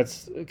think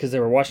that's because they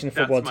were a Washington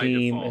football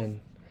team, default.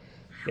 And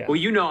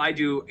well, I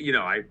do.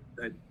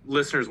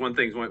 Listeners, one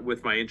thing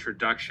with my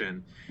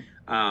introduction.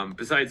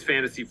 Besides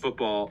fantasy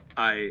football,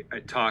 I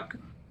talk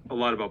a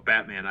lot about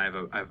Batman. I have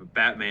a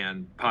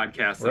Batman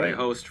podcast that I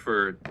host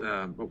for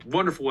a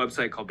wonderful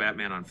website called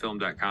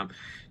BatmanOnFilm.com.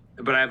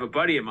 But I have a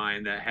buddy of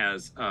mine that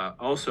has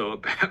also a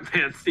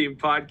Batman themed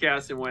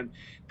podcast, and when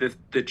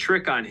the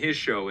trick on his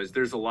show is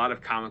there's a lot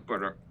of comic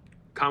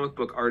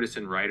book artists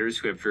and writers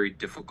who have very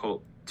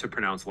difficult to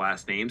pronounce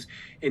last names,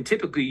 and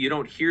typically you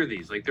don't hear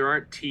these. Like, there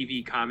aren't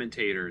TV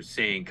commentators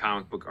saying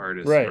comic book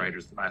artists and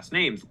writers' last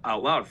names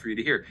out loud for you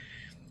to hear.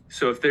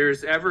 So if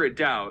there's ever a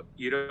doubt,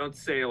 you don't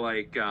say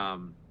like,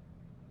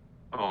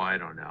 I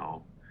don't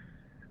know,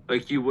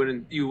 like you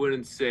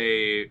wouldn't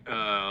say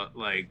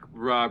like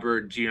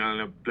Robert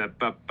Gianna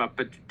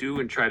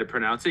and try to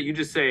pronounce it. You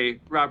just say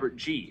Robert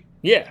G.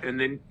 Yeah, and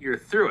then you're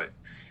through it.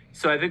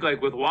 So I think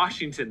like with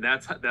Washington,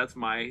 that's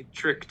my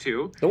trick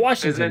too. The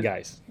Washington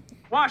guys.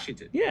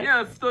 Washington.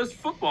 Yeah, those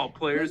football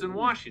players in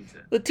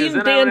Washington. The team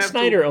Dan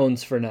Snyder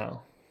owns for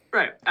now.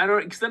 Right.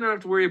 Because then I don't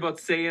have to worry about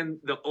saying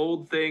the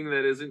old thing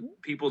that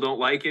people don't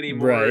like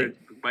anymore. Right. It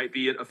might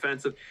be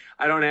offensive.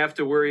 I don't have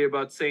to worry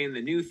about saying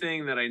the new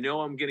thing that I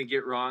know I'm going to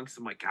get wrong. Because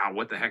I'm like,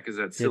 what the heck is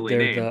that silly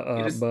name?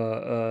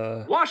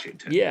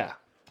 Washington. Yeah.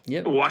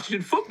 Yep. The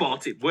Washington football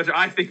team, which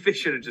I think they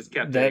should have just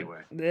kept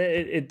anyway.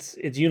 It's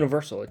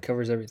universal. It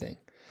covers everything.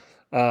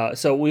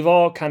 So we've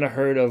all kind of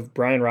heard of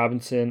Brian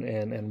Robinson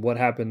and what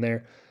happened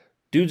there.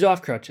 Dude's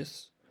off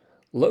crutches.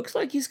 Looks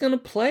like he's going to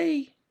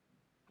play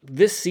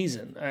this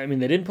season. I mean,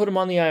 they didn't put him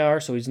on the IR,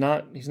 so he's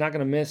not going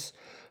to miss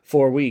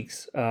 4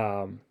 weeks.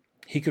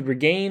 He could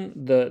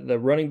regain the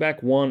running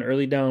back 1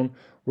 early down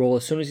role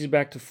as soon as he's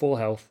back to full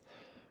health.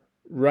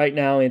 Right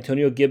now,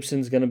 Antonio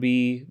Gibson's going to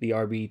be the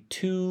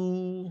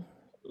RB2,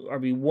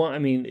 RB1. I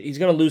mean, he's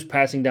going to lose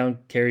passing down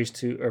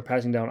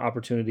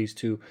opportunities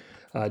to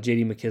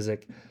J.D.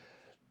 McKissic.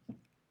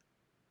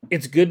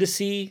 It's good to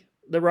see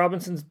that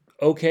Robinson's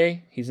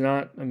okay. He's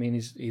not. I mean,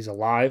 he's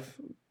alive,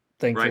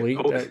 thankfully.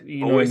 Right.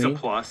 You know Always what I mean? A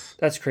plus.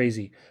 That's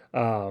crazy.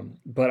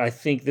 But I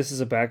think this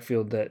is a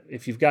backfield that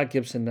if you've got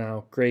Gibson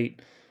now,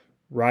 great.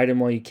 Ride him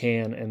while you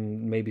can,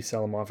 and maybe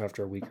sell him off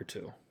after a week or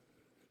two.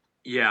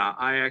 Yeah,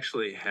 I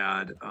actually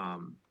had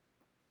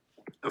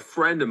a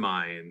friend of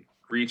mine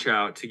reach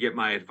out to get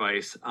my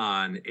advice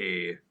on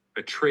a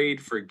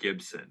trade for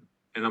Gibson.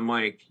 And I'm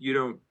like,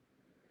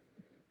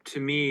 to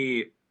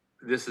me,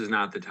 this is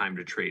not the time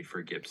to trade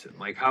for Gibson.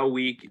 Like, how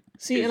weak.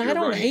 See, and I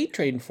don't hate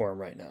trading for him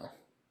right now.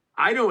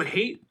 I don't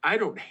hate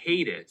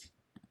it,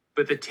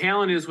 but the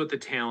talent is what the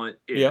talent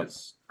is, yep.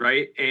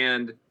 Right?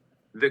 And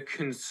the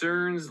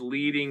concerns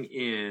leading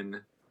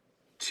in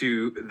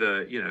to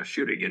the,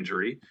 shooting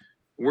injury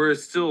they're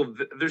still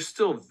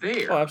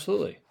there. Oh,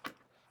 absolutely.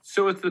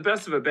 So it's the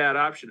best of a bad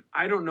option.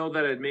 I don't know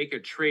that I'd make a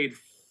trade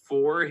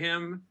for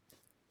him,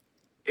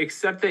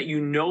 except that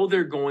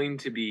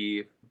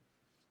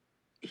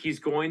he's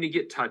going to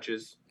get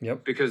touches.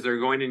 Yep. Because they're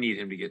going to need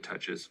him to get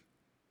touches.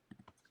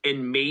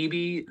 And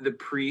maybe the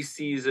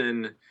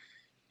preseason,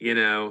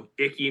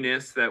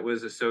 ickiness that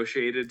was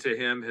associated to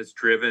him has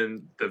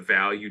driven the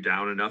value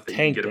down enough that you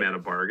can get him at a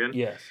bargain.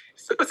 Yes.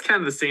 So it's kind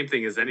of the same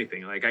thing as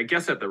anything. Like, I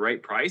guess at the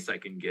right price, I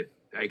can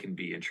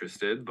be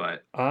interested,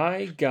 but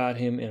I got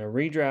him in a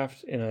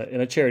redraft in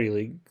a charity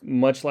league,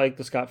 much like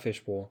the Scott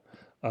Fish Bowl.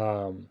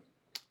 I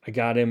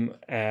got him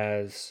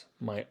as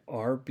my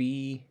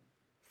RB5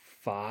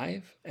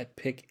 at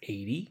pick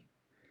 80.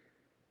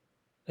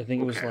 I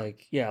think it was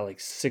like 6th,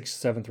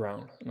 7th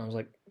round. And I was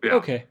like,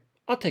 okay,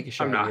 I'll take a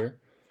shot here.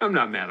 I'm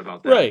not mad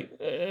about that. Right.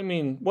 I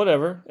mean,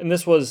 whatever. And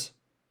this was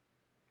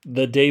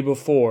the day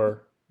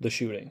before the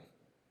shooting.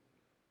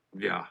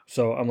 Yeah.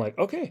 So I'm like,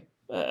 okay.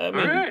 I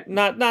mean, right.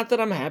 not that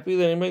I'm happy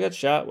that anybody got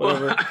shot,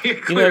 whatever. Well, you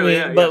know what I mean?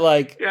 Yeah, but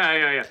like,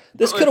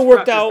 this could have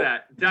worked out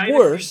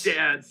worse.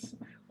 Dads,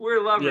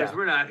 we're lovers. Yeah.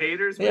 We're not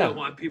haters. We don't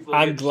want people to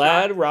I'm get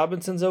glad shot.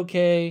 Robinson's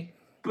okay.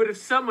 But if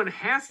someone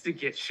has to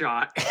get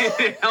shot,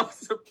 it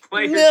helps the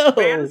player's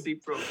fantasy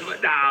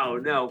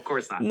program. No, of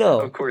course not. No.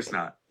 Of course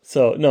not.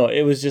 So, no,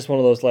 it was just one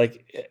of those,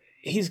 like,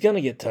 he's going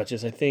to get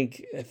touches. I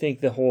think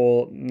the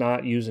whole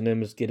not using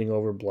him is getting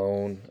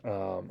overblown.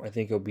 I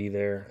think he'll be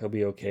there. He'll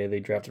be okay. They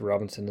drafted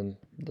Robinson in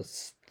the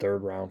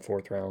 3rd round,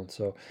 4th round.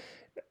 So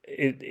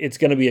it's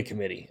going to be a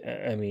committee.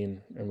 I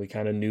mean, and we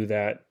kind of knew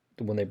that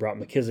when they brought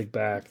McKissic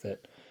back,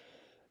 that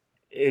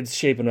it's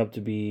shaping up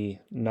to be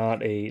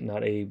not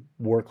a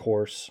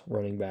workhorse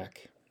running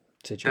back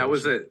situation.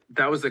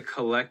 That was a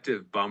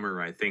collective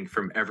bummer, I think,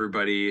 from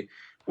everybody.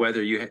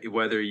 Whether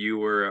you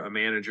were a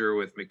manager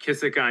with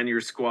McKissic on your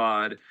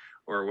squad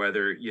or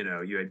whether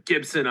you had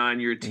Gibson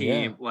on your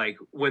team, like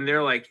when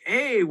they're like,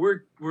 "Hey,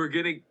 we're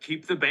gonna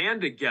keep the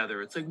band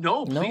together," it's like,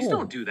 no, please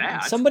don't do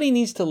that. Somebody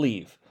needs to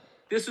leave.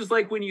 This was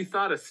like when you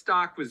thought a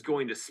stock was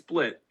going to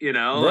split, right.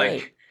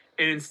 like,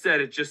 and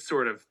instead it just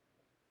sort of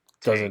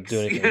doesn't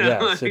do anything.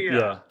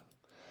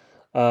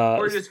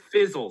 Or it just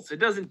fizzles. It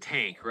doesn't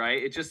tank,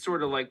 right? It just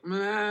sort of like.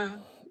 Meh.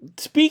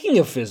 Speaking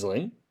of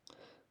fizzling.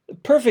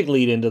 Perfect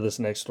lead into this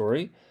next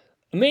story.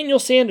 Emmanuel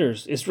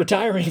Sanders is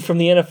retiring from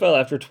the NFL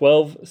after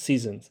 12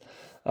 seasons.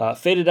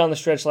 Faded down the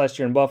stretch last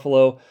year in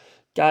Buffalo,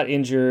 got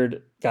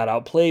injured, got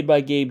outplayed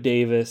by Gabe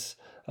Davis,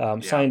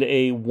 signed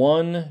a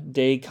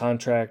 1-day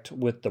contract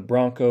with the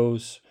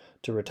Broncos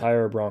to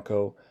retire a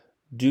Bronco.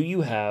 Do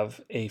you have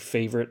a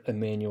favorite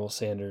Emmanuel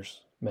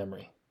Sanders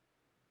memory?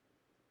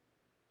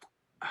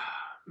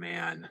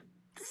 Man,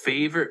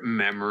 favorite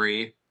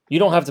memory. You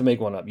don't have to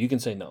make one up. You can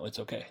say no. It's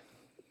okay.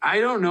 I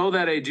don't know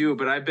that I do,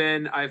 but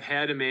I've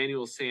had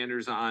Emmanuel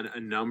Sanders on a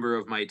number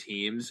of my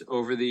teams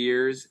over the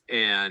years.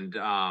 And,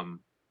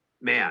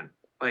 man,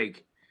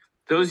 like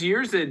those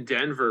years in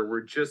Denver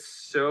were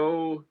just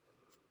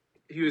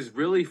he was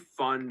really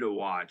fun to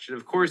watch. And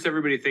of course,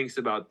 everybody thinks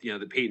about,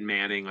 the Peyton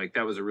Manning, like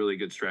that was a really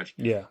good stretch.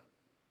 Yeah.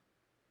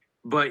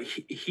 But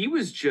he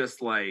was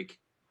just like,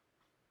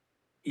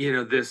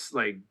 this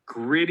like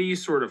gritty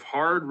sort of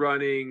hard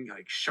running,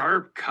 like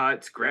sharp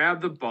cuts,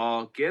 grab the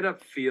ball, get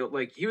upfield.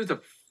 Like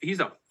he's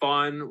a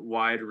fun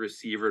wide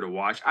receiver to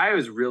watch. I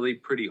was really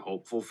pretty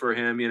hopeful for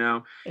him,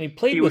 And he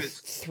played with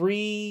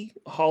 3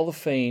 Hall of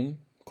Fame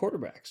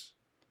quarterbacks.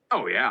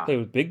 Oh yeah. Played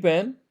with Big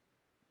Ben,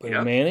 played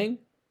with Manning,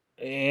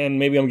 and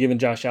maybe I'm giving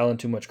Josh Allen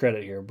too much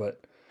credit here, but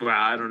well,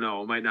 I don't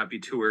know. It might not be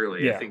too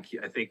early. Yeah. I think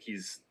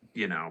he's,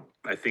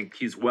 I think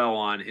he's well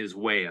on his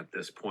way at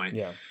this point.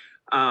 Yeah.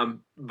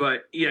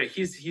 But yeah,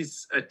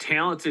 he's a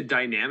talented,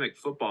 dynamic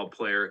football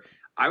player.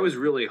 I was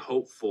really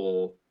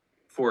hopeful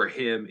for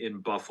him in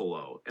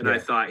Buffalo, and I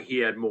thought he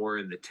had more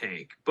in the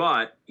tank.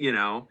 But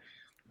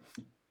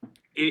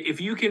if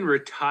you can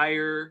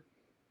retire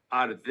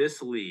out of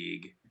this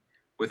league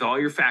with all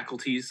your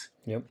faculties,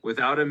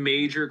 without a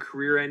major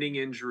career-ending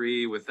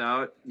injury,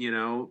 without,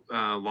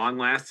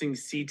 long-lasting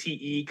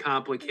CTE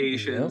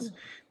complications,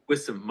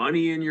 with some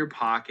money in your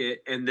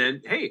pocket, and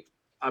then, hey,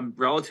 I'm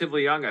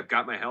relatively young. I've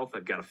got my health.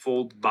 I've got a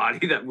full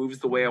body that moves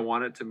the way I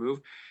want it to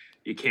move.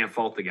 You can't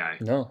fault the guy.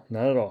 No,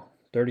 not at all.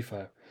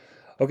 35.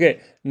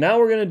 Okay, now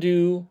we're going to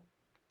do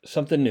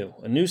something new,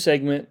 a new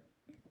segment.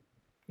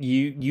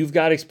 You've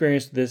got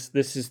experience with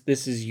this.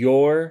 This is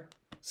your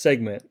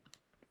segment.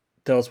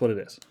 Tell us what it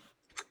is.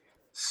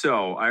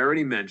 So I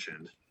already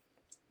mentioned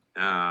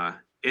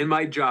in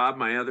my job,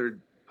 my other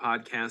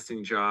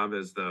podcasting job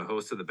as the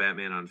host of the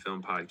Batman on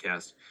Film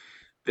podcast,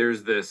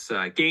 there's this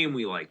game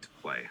we like to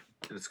play,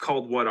 and it's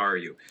called What Are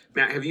You?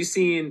 Matt, have you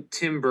seen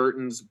Tim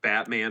Burton's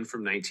Batman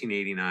from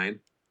 1989?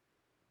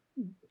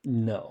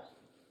 No.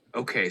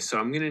 Okay, so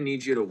I'm going to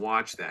need you to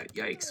watch that.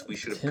 Yikes, we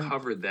should have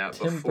covered that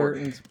before. Tim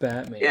Burton's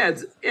Batman.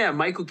 Yeah,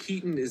 Michael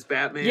Keaton is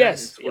Batman.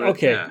 Yes,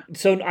 okay. Yeah.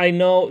 So I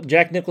know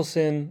Jack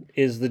Nicholson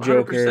is the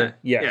Joker. 100%.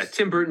 Yes. Yeah,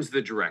 Tim Burton's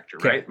the director,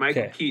 right?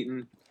 Michael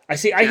Keaton. I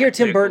hear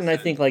Tim Burton, I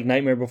think like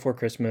Nightmare Before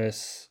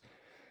Christmas.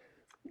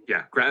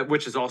 Yeah,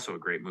 which is also a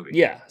great movie.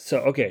 Yeah, so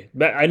okay.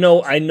 But I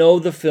know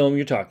the film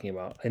you're talking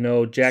about. I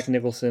know Jack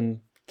Nicholson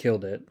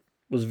killed it.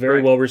 Was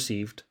very well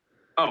received.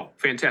 Oh,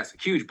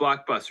 fantastic. Huge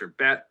blockbuster.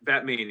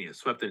 Batmania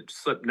swept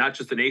not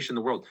just the nation,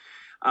 the world.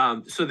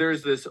 So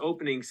there's this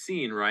opening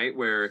scene, right,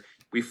 where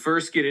we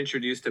first get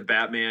introduced to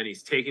Batman.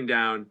 He's taking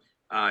down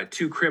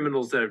two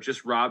criminals that have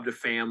just robbed a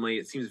family.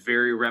 It seems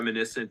very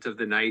reminiscent of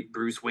the night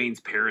Bruce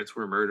Wayne's parents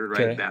were murdered,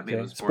 right?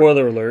 Batman was born.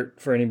 Spoiler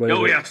alert for anybody.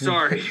 Oh, yeah,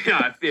 sorry.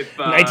 Yeah,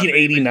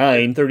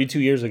 1989, 32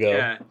 years ago.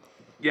 Yeah.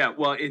 Yeah,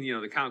 well, and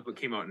the comic book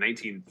came out in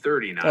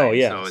 1939. Oh,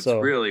 yeah. So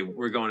it's really,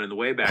 we're going in the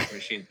Wayback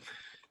Machine.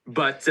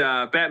 But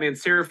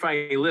Batman's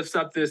terrifying. He lifts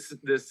up this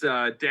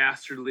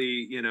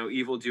dastardly,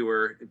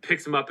 evildoer, and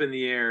picks him up in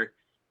the air,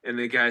 and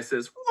the guy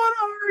says, "What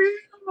are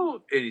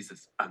you?" And he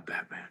says, "I'm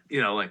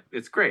Batman."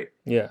 It's great.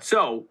 Yeah.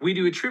 So we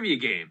do a trivia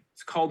game.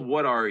 It's called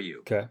 "What Are You?"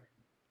 Okay.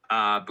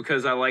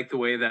 Because I like the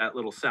way that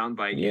little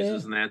soundbite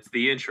uses, and that's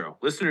the intro.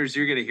 Listeners,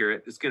 you're going to hear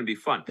it. It's going to be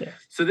fun. Yeah.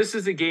 So this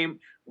is a game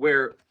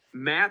where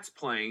Matt's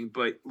playing,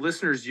 but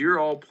listeners, you're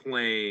all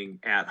playing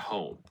at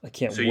home. I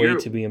can't wait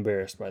to be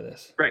embarrassed by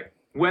this. Right.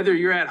 Whether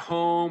you're at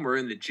home or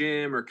in the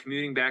gym or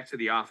commuting back to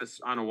the office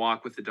on a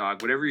walk with the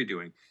dog, whatever you're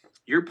doing,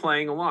 you're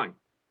playing along.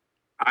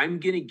 I'm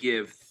going to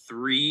give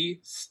 3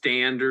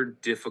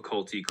 standard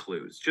difficulty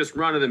clues, just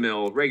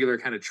run-of-the-mill, regular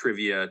kind of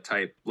trivia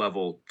type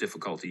level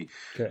difficulty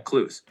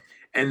clues.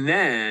 And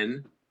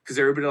then, because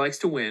everybody likes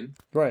to win,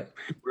 right?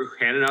 We're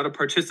handing out a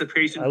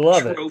participation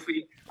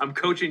trophy. I'm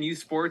coaching youth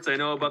sports. I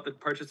know about the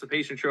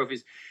participation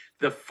trophies.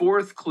 The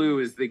 4th clue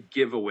is the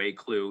giveaway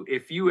clue.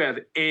 If you have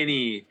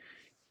any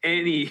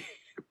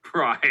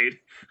pride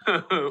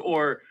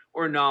or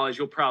knowledge,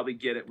 you'll probably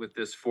get it with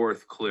this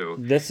 4th clue.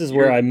 This is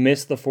where I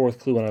missed the 4th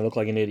clue and I look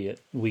like an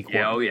idiot week 1.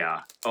 Oh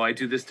yeah. Oh, I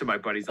do this to my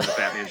buddies on the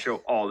Batman show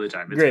all the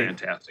time. It's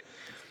fantastic.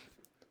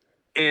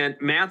 And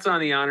Matt's on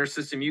the honor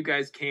system. You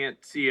guys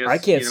can't see us. I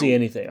can't see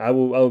anything. I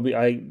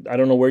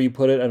don't know where you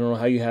put it. I don't know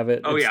how you have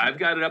it. Oh yeah, I've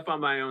got it up on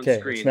my own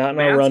screen. It's not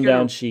in our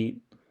rundown sheet.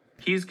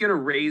 He's gonna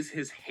raise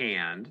his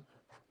hand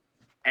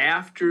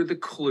after the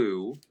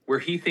clue where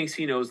he thinks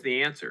he knows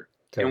the answer.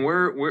 Okay. And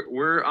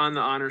we're on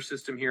the honor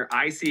system here.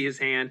 I see his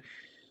hand.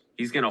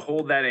 He's going to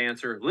hold that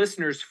answer.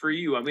 Listeners, for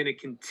you, I'm going to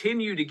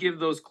continue to give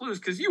those clues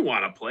because you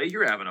want to play.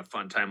 You're having a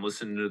fun time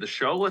listening to the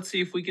show. Let's see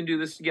if we can do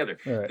this together.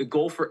 Right. The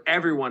goal for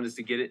everyone is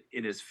to get it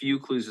in as few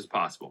clues as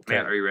possible. Okay.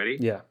 Matt, are you ready?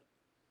 Yeah.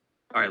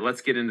 All right,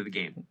 let's get into the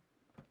game.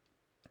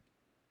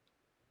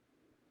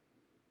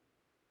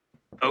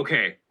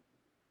 Okay.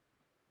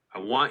 I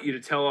want you to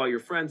tell all your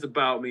friends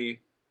about me.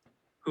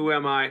 Who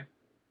am I?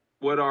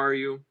 What are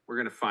you? We're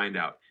going to find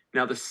out.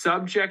 Now, the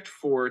subject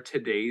for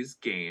today's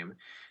game,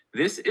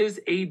 this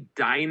is a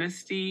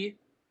Dynasty,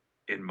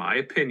 in my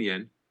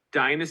opinion,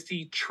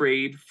 Dynasty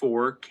trade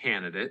for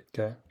candidate.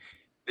 Okay.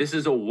 This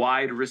is a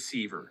wide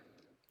receiver.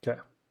 Okay.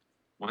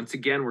 Once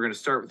again, we're going to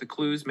start with the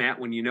clues. Matt,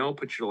 when you know,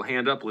 put your little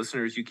hand up.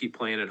 Listeners, you keep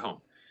playing at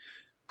home.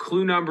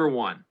 Clue number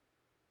 1.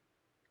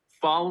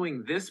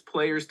 Following this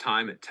player's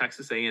time at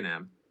Texas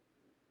A&M,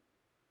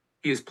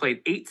 he has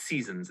played 8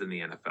 seasons in the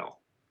NFL.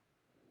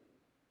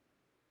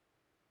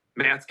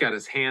 Matt's got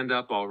his hand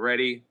up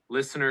already.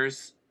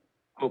 Listeners,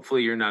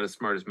 hopefully you're not as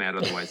smart as Matt.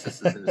 Otherwise,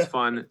 this isn't as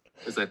fun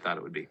as I thought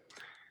it would be.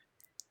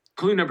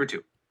 Clue number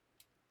 2.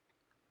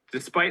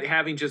 Despite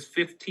having just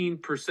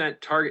 15%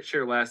 target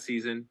share last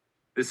season,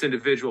 this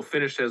individual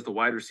finished as the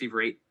wide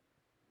receiver 8.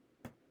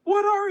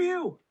 What are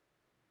you?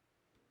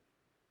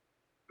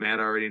 Matt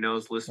already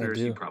knows. Listeners,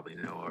 you probably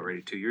know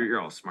already too. You're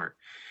all smart.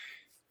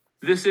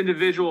 This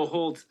individual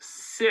holds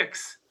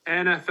 6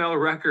 NFL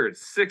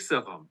records, 6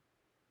 of them.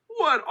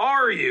 What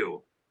are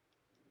you?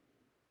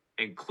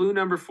 And clue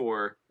number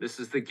 4, this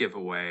is the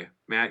giveaway.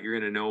 Matt, you're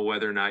going to know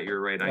whether or not you're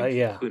right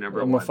on clue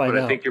number 1. But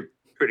I think you're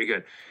pretty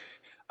good.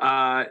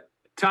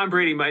 Tom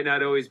Brady might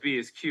not always be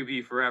his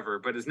QB forever,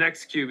 but his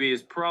next QB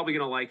is probably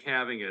going to like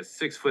having a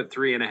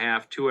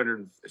 6'3.5",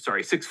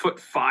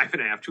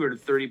 6'5.5",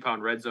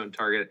 230-pound red zone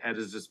target at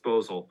his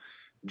disposal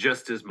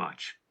just as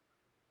much.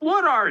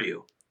 What are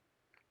you?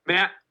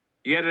 Matt,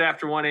 you had it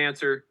after one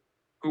answer.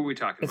 Who are we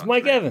talking about? It's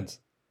Mike Evans.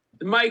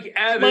 Mike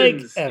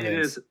Evans. It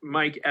is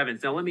Mike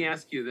Evans. Now, let me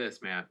ask you this,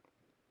 Matt.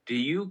 Do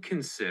you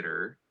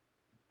consider,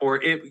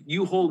 or if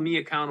you hold me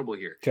accountable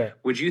here,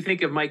 would you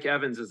think of Mike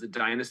Evans as a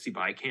dynasty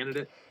buy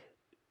candidate?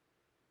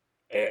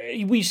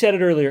 We said it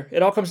earlier.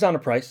 It all comes down to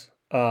price.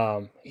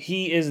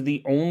 He is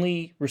the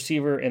only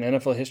receiver in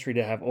NFL history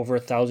to have over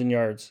 1,000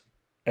 yards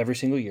every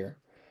single year.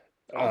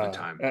 All the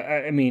time.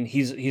 I mean,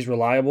 he's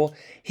reliable.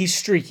 He's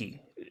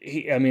streaky.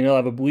 He'll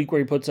have a week where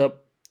he puts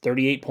up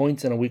 38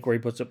 points and a week where he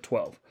puts up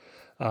 12.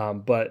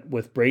 But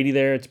with Brady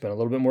there, it's been a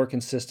little bit more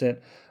consistent.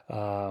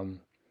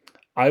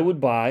 I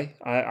would buy.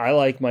 I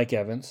like Mike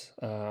Evans.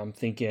 I'm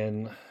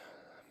thinking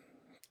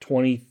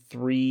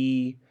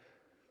 23,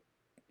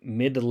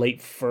 mid to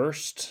late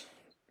first.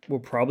 We'll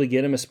probably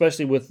get him,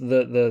 especially with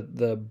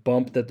the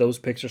bump that those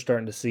picks are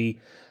starting to see.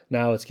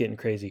 Now it's getting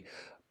crazy.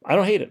 I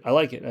don't hate it. I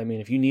like it. I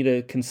mean, if you need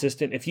a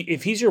consistent,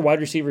 if he's your wide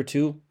receiver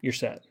too, you're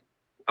set.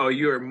 Oh,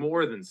 you are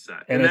more than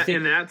set. And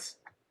that's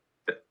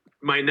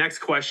my next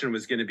question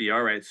was going to be,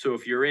 all right, so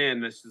if you're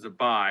in, this is a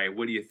buy,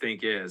 what do you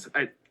think is?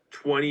 At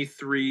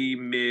 23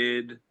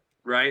 mid,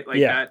 right?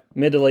 Like that?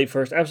 Mid to late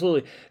first.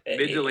 Absolutely.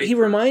 Mid to late he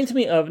first. Reminds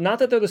me of, not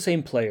that they're the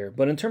same player,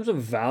 but in terms of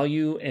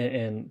value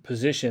and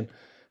position,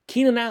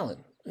 Keenan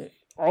Allen.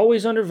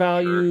 Always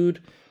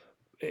undervalued,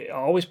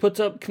 always puts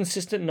up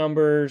consistent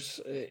numbers,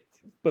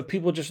 but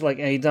people just like,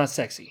 hey, he's not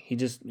sexy.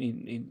 He's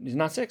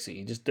not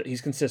sexy.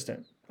 He's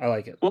consistent. I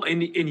like it. Well,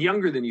 and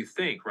younger than you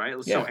think, right?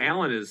 So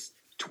Allen is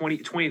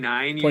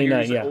 29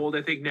 years old,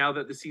 I think, now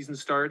that the season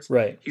starts.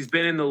 Right. He's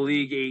been in the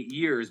league 8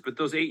 years, but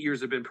those 8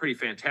 years have been pretty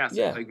fantastic.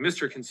 Yeah. Like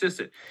Mr.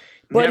 Consistent.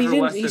 But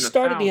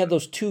he had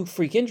those 2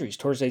 freak injuries,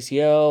 towards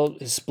ACL,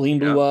 his spleen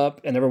blew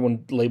up, and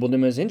everyone labeled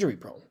him as injury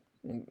prone.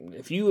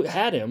 If you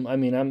had him, I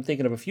mean, I'm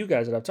thinking of a few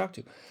guys that I've talked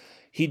to.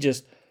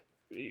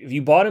 If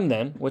you bought him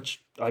then,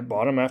 which I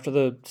bought him after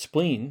the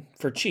spleen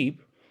for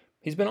cheap,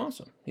 he's been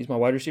awesome. He's my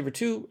wide receiver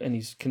 2, and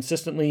he's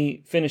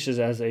consistently finishes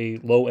as a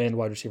low-end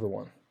wide receiver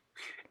 1.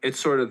 It's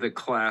sort of the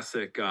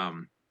classic,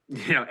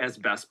 as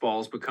best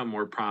balls become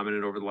more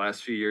prominent over the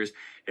last few years,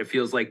 it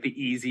feels like the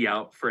easy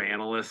out for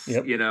analysts,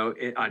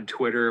 on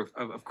Twitter,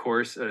 of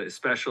course,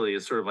 especially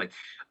is sort of like,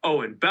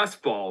 oh, in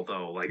best ball,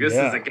 though, like this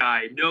is a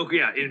guy,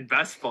 in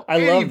best ball. I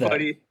love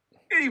that.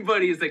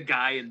 Anybody is a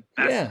guy in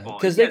best ball.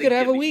 Because they could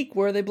have a week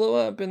where they blow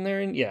up and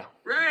they're in,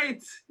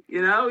 Right.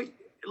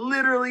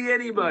 Literally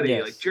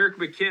anybody, like Jerick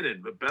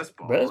McKinnon, but best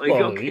ball.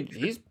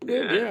 He's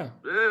good,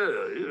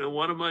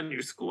 want him on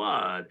your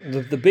squad.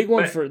 The big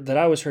one that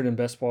I always heard in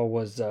best ball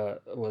was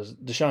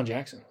Deshaun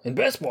Jackson. In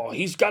best ball,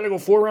 he's got to go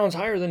 4 rounds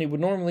higher than he would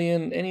normally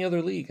in any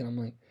other league. And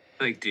I'm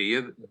like,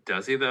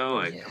 does he though?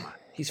 Like, come on.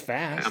 He's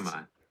fast. Come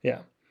on. Yeah.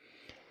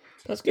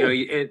 That's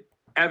good.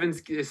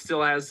 Evans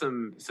still has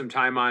some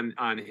time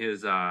on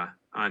his I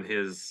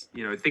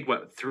think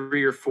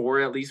 3 or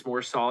 4 at least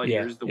more solid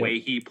years. The way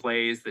he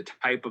plays, the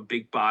type of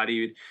big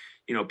bodied,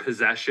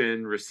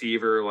 possession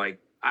receiver.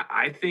 Like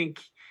I think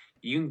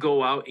you can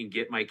go out and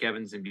get Mike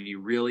Evans and be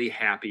really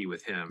happy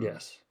with him.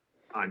 Yes.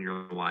 On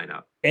your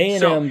lineup.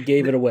 A&M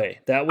gave it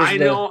away. That was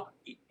know.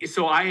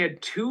 So I had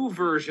 2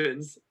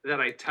 versions that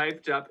I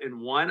typed up,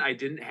 and one I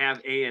didn't have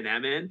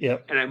A&M in,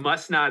 and I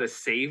must not have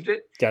saved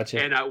it.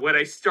 Gotcha. And when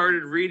I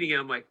started reading it,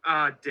 I'm like,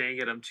 dang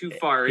it, I'm too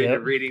far into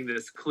reading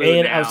this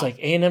clue now. I was like,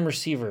 A&M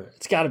receiver,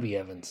 it's got to be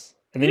Evans.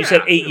 And then you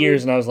said 8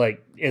 years, and I was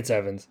like, it's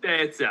Evans.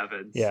 It's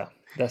Evans. Yeah,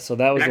 that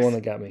was the one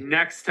that got me.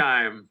 Next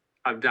time,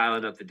 I'm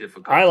dialing up the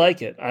difficulty. I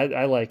like it.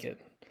 I like it.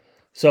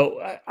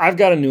 So I've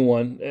got a new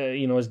one.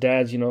 As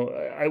dads,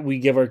 we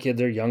give our kids,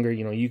 they're younger,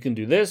 you can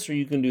do this or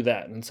you can do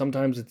that. And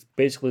sometimes it's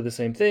basically the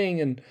same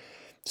thing. And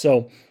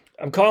so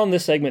I'm calling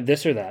this segment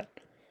This or That.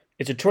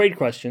 It's a trade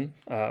question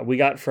we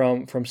got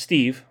from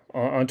Steve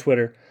on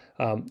Twitter.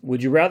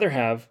 Would you rather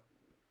have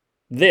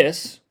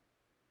this,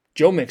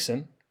 Joe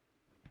Mixon,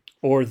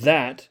 or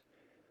that,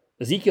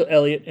 Ezekiel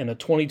Elliott in a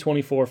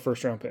 2024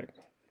 first-round pick?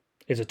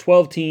 It's a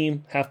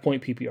 12-team,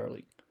 half-point PPR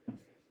league.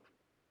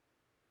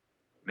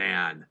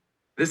 Man.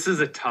 This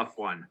is a tough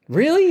one.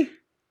 Really?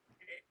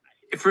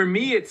 For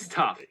me, it's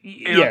tough.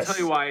 And I'll tell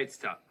you why it's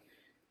tough.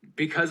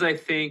 Because I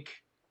think,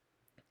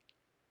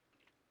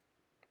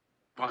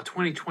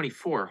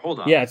 2024.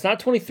 Hold on. Yeah, it's not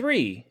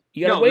 23.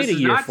 You got to wait a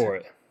year for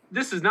it.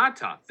 This is not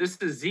tough. This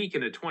is Zeke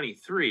in a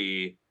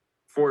 23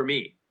 for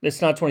me.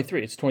 It's not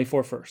 23. It's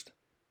 24 first.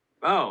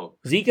 Oh.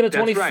 Zeke in a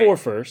 24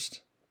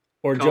 first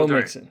or Joe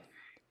Mixon.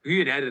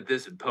 You can edit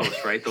this in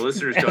post, right? The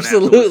listeners don't have to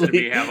listen to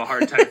me have a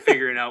hard time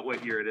figuring out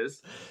what year it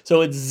is.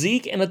 So it's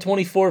Zeke and a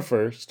 24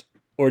 first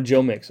or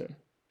Joe Mixon.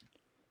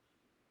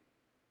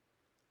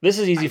 This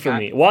is easy for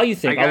me. While you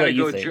think, I'll let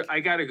you think.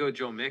 I got to go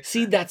Joe Mixon.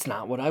 See, that's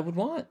not what I would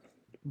want.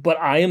 But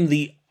I am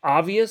the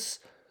obvious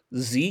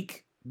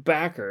Zeke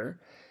backer.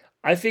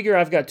 I figure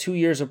I've got 2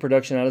 years of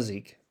production out of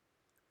Zeke,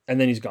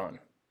 and then he's gone.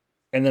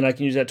 and then I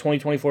can use that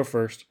 2024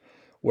 first,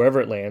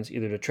 wherever it lands,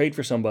 either to trade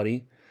for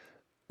somebody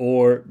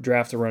or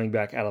draft a running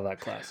back out of that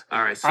class.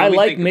 All right. So I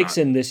like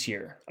Mixon this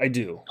year. I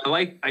do.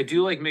 I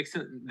do like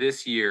Mixon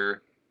this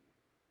year.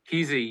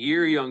 He's a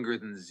year younger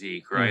than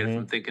Zeke, right? If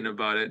I'm thinking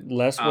about it,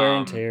 less wear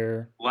and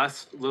tear,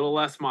 little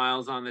less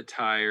miles on the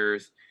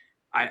tires.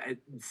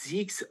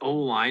 Zeke's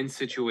O-line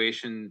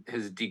situation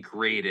has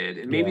degraded,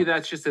 and maybe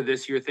that's just a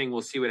this year thing.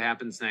 We'll see what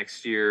happens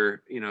next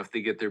year. You know, if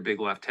they get their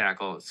big left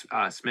tackle,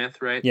 Smith,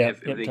 right? Yeah,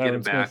 if they get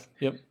him back.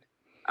 Smith.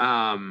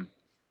 Yep.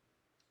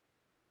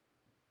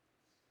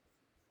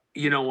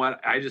 You know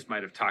what? I just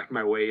might have talked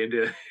my way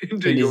into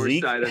your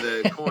Zeke? Side of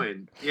the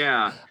coin.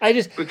 Yeah,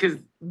 because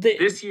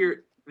this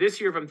year,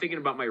 if I'm thinking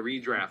about my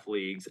redraft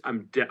leagues,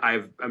 I'm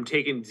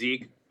taking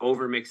Zeke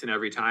over Mixon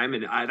every time,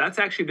 and that's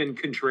actually been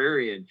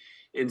contrarian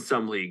in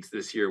some leagues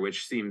this year,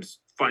 which seems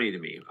funny to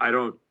me. I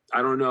don't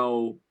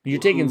know. You're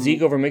taking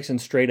Zeke over Mixon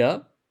straight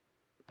up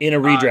in a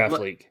redraft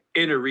league.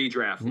 In a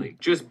redraft league,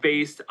 just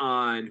based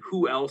on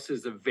who else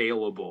is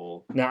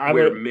available. Now, I'm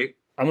going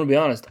to be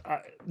honest.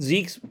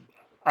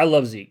 I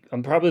love Zeke.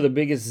 I'm probably the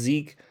biggest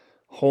Zeke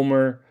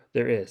homer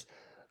there is.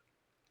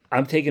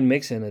 I'm taking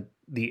Mixon at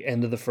the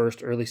end of the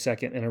first, early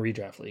second in a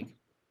redraft league.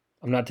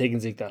 I'm not taking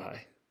Zeke that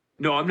high.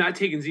 No, I'm not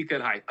taking Zeke that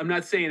high. I'm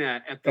not saying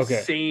that at the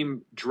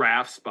same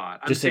draft spot.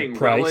 I'm just saying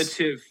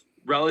relative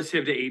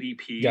to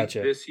ADP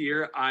this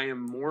year, I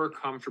am more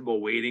comfortable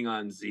waiting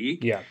on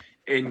Zeke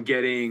and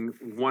getting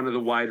one of the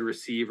wide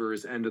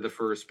receivers end of the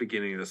first,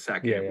 beginning of the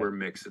second, where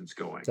Mixon's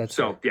going.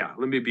 Let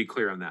me be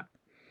clear on that.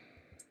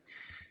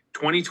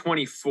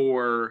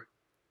 2024.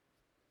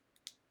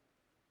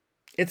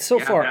 It's so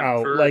far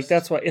out. First. Like,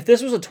 that's why. If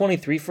this was a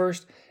 23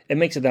 first, it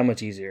makes it that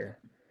much easier.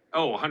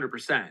 Oh,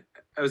 100%.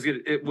 I was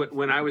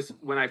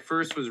when I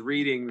first was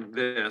reading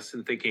this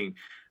and thinking,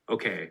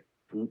 okay,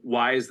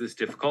 why is this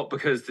difficult?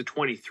 Because the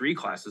 23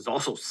 class is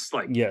also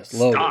stocked.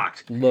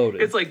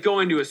 Loaded. It's like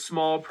going to a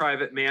small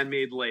private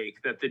man-made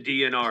lake that the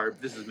DNR,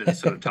 this is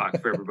Minnesota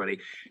talk for everybody,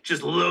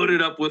 just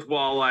loaded up with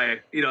walleye,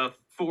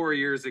 4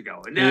 years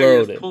ago. And now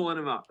you're just pulling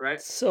them up,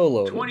 right? So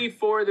loaded.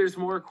 24, there's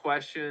more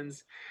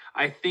questions.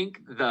 I think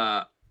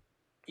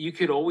you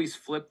could always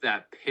flip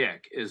that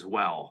pick as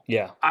well.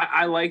 Yeah.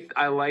 I like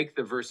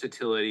the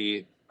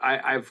versatility.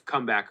 I've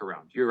come back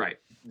around. You're right.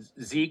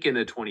 Zeke in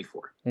a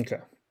 24. Okay.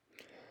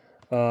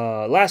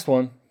 Last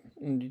one.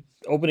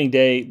 Opening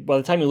day. By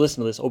the time you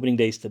listen to this, opening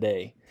day's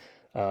today.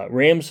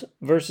 Rams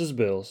versus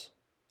Bills.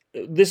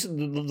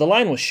 The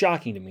line was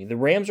shocking to me. The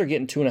Rams are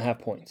getting 2.5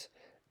 points.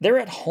 They're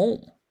at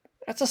home.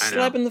 That's a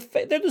slap in the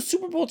face. They're the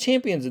Super Bowl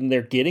champions, and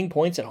they're getting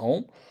points at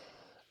home.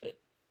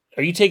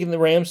 Are you taking the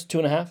Rams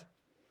 2.5?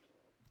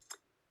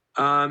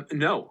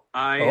 No,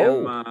 I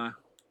am.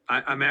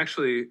 I'm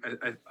actually.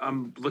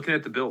 I'm looking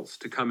at the Bills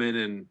to come in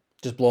and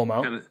just blow them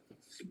out.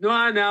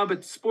 No,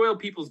 but spoil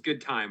people's good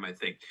time. I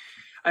think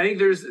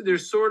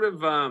there's sort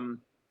of a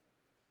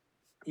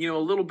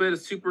little bit of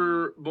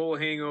Super Bowl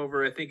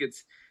hangover. I think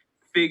it's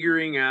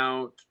figuring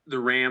out the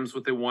Rams,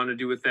 what they want to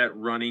do with that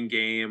running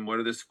game. What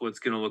are the splits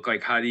going to look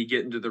like? How do you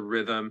get into the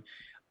rhythm?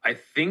 I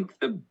think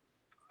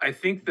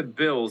the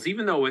Bills,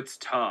 even though it's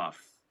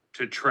tough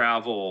to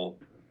travel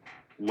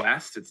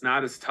west, it's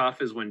not as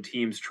tough as when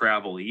teams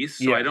travel east.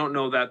 So I don't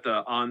know that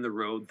the on the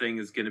road thing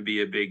is going to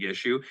be a big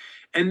issue.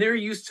 And they're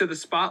used to the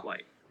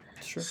spotlight.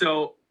 Sure.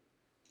 So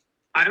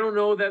I don't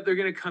know that they're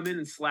going to come in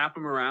and slap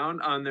them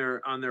around on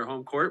their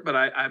home court, but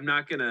I'm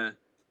not going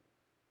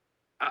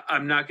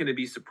to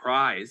be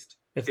surprised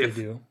if they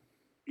do.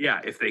 Yeah,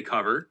 if they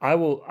cover. I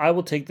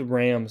will take the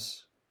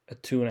Rams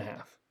at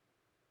 2.5.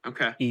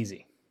 Okay.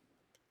 Easy.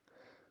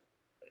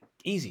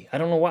 I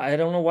don't know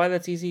why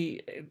that's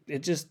easy. It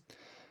just,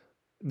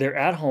 they're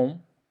at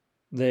home.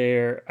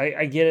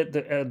 I get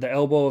it. The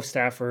elbow of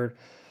Stafford.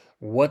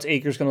 What's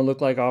Akers going to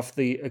look like off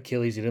the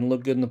Achilles? He didn't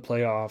look good in the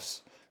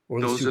playoffs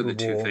or the Super Bowl. Those are the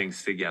two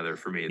things together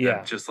for me.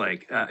 That just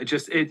like it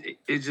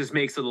just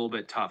makes it a little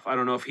bit tough. I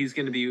don't know if he's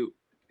going to be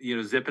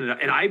zipping it up.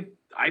 And I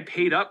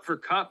paid up for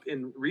Kupp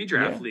in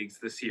redraft leagues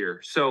this year,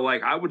 so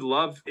like I would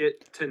love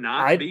it to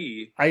not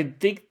be. I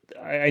think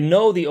I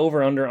know the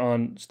over under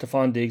on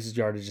Stephon Diggs'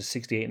 yardage is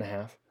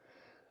 68.5.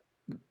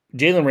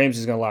 Jalen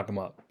Ramsey is going to lock him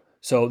up.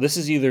 So this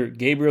is either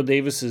Gabriel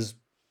Davis's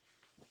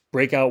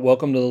breakout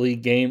welcome to the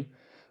league game,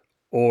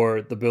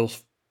 or the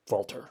Bills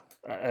falter.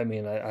 I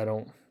mean, I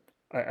don't.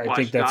 I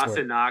think that's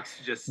Dawson Knox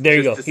there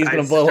you go. He's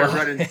going to blow up.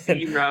 Running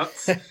seam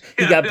routes.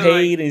 He got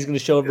paid, and he's going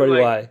to show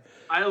everybody why.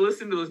 I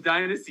listened to those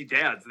Dynasty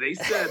dads. They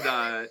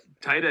said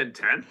tight end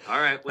 10.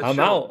 All right, I'm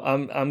out.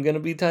 I'm going to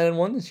be tight end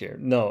 1 this year.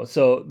 No,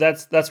 so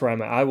that's where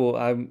I'm at.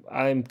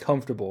 I'm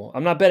comfortable.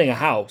 I'm not betting a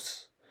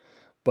house,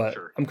 but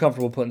I'm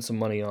comfortable putting some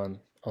money on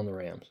the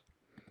Rams.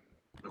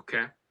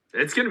 Okay.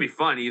 It's going to be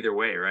fun either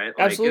way, right?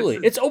 Like, absolutely.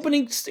 It's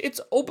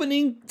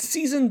opening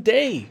season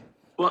day.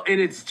 Well,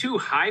 and it's two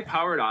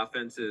high-powered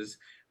offenses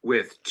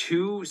with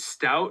two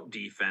stout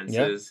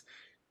defenses.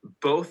 Yep.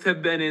 Both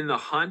have been in the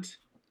hunt.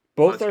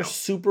 Both are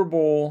Super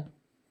Bowl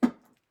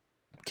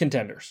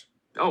contenders.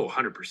 Oh,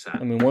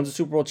 100%. I mean, one's a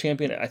Super Bowl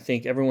champion. I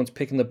think everyone's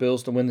picking the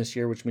Bills to win this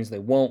year, which means they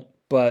won't.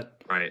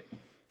 but right.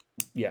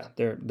 Yeah,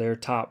 they're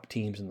top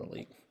teams in the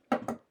league.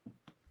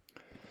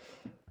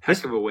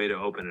 Heck of a way to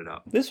open it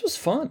up. This was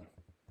fun.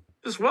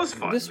 This was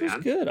fun. This was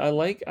good. I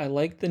like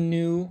the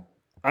new.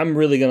 I'm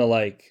really gonna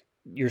like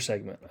your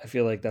segment. I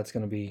feel like that's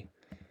gonna be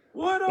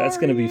fun.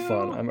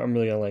 I'm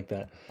really gonna like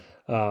that.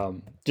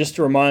 Just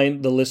to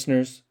remind the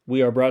listeners,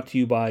 we are brought to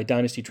you by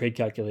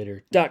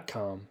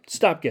DynastyTradeCalculator.com.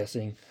 Stop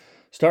guessing,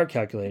 start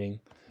calculating.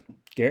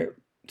 Garrett,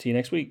 see you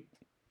next week.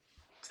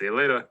 See you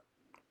later.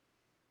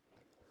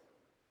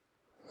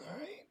 All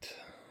right.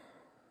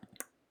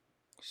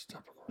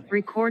 Stop recording.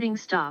 Recording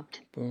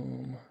stopped.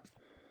 Boom.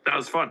 That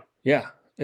was fun. Yeah.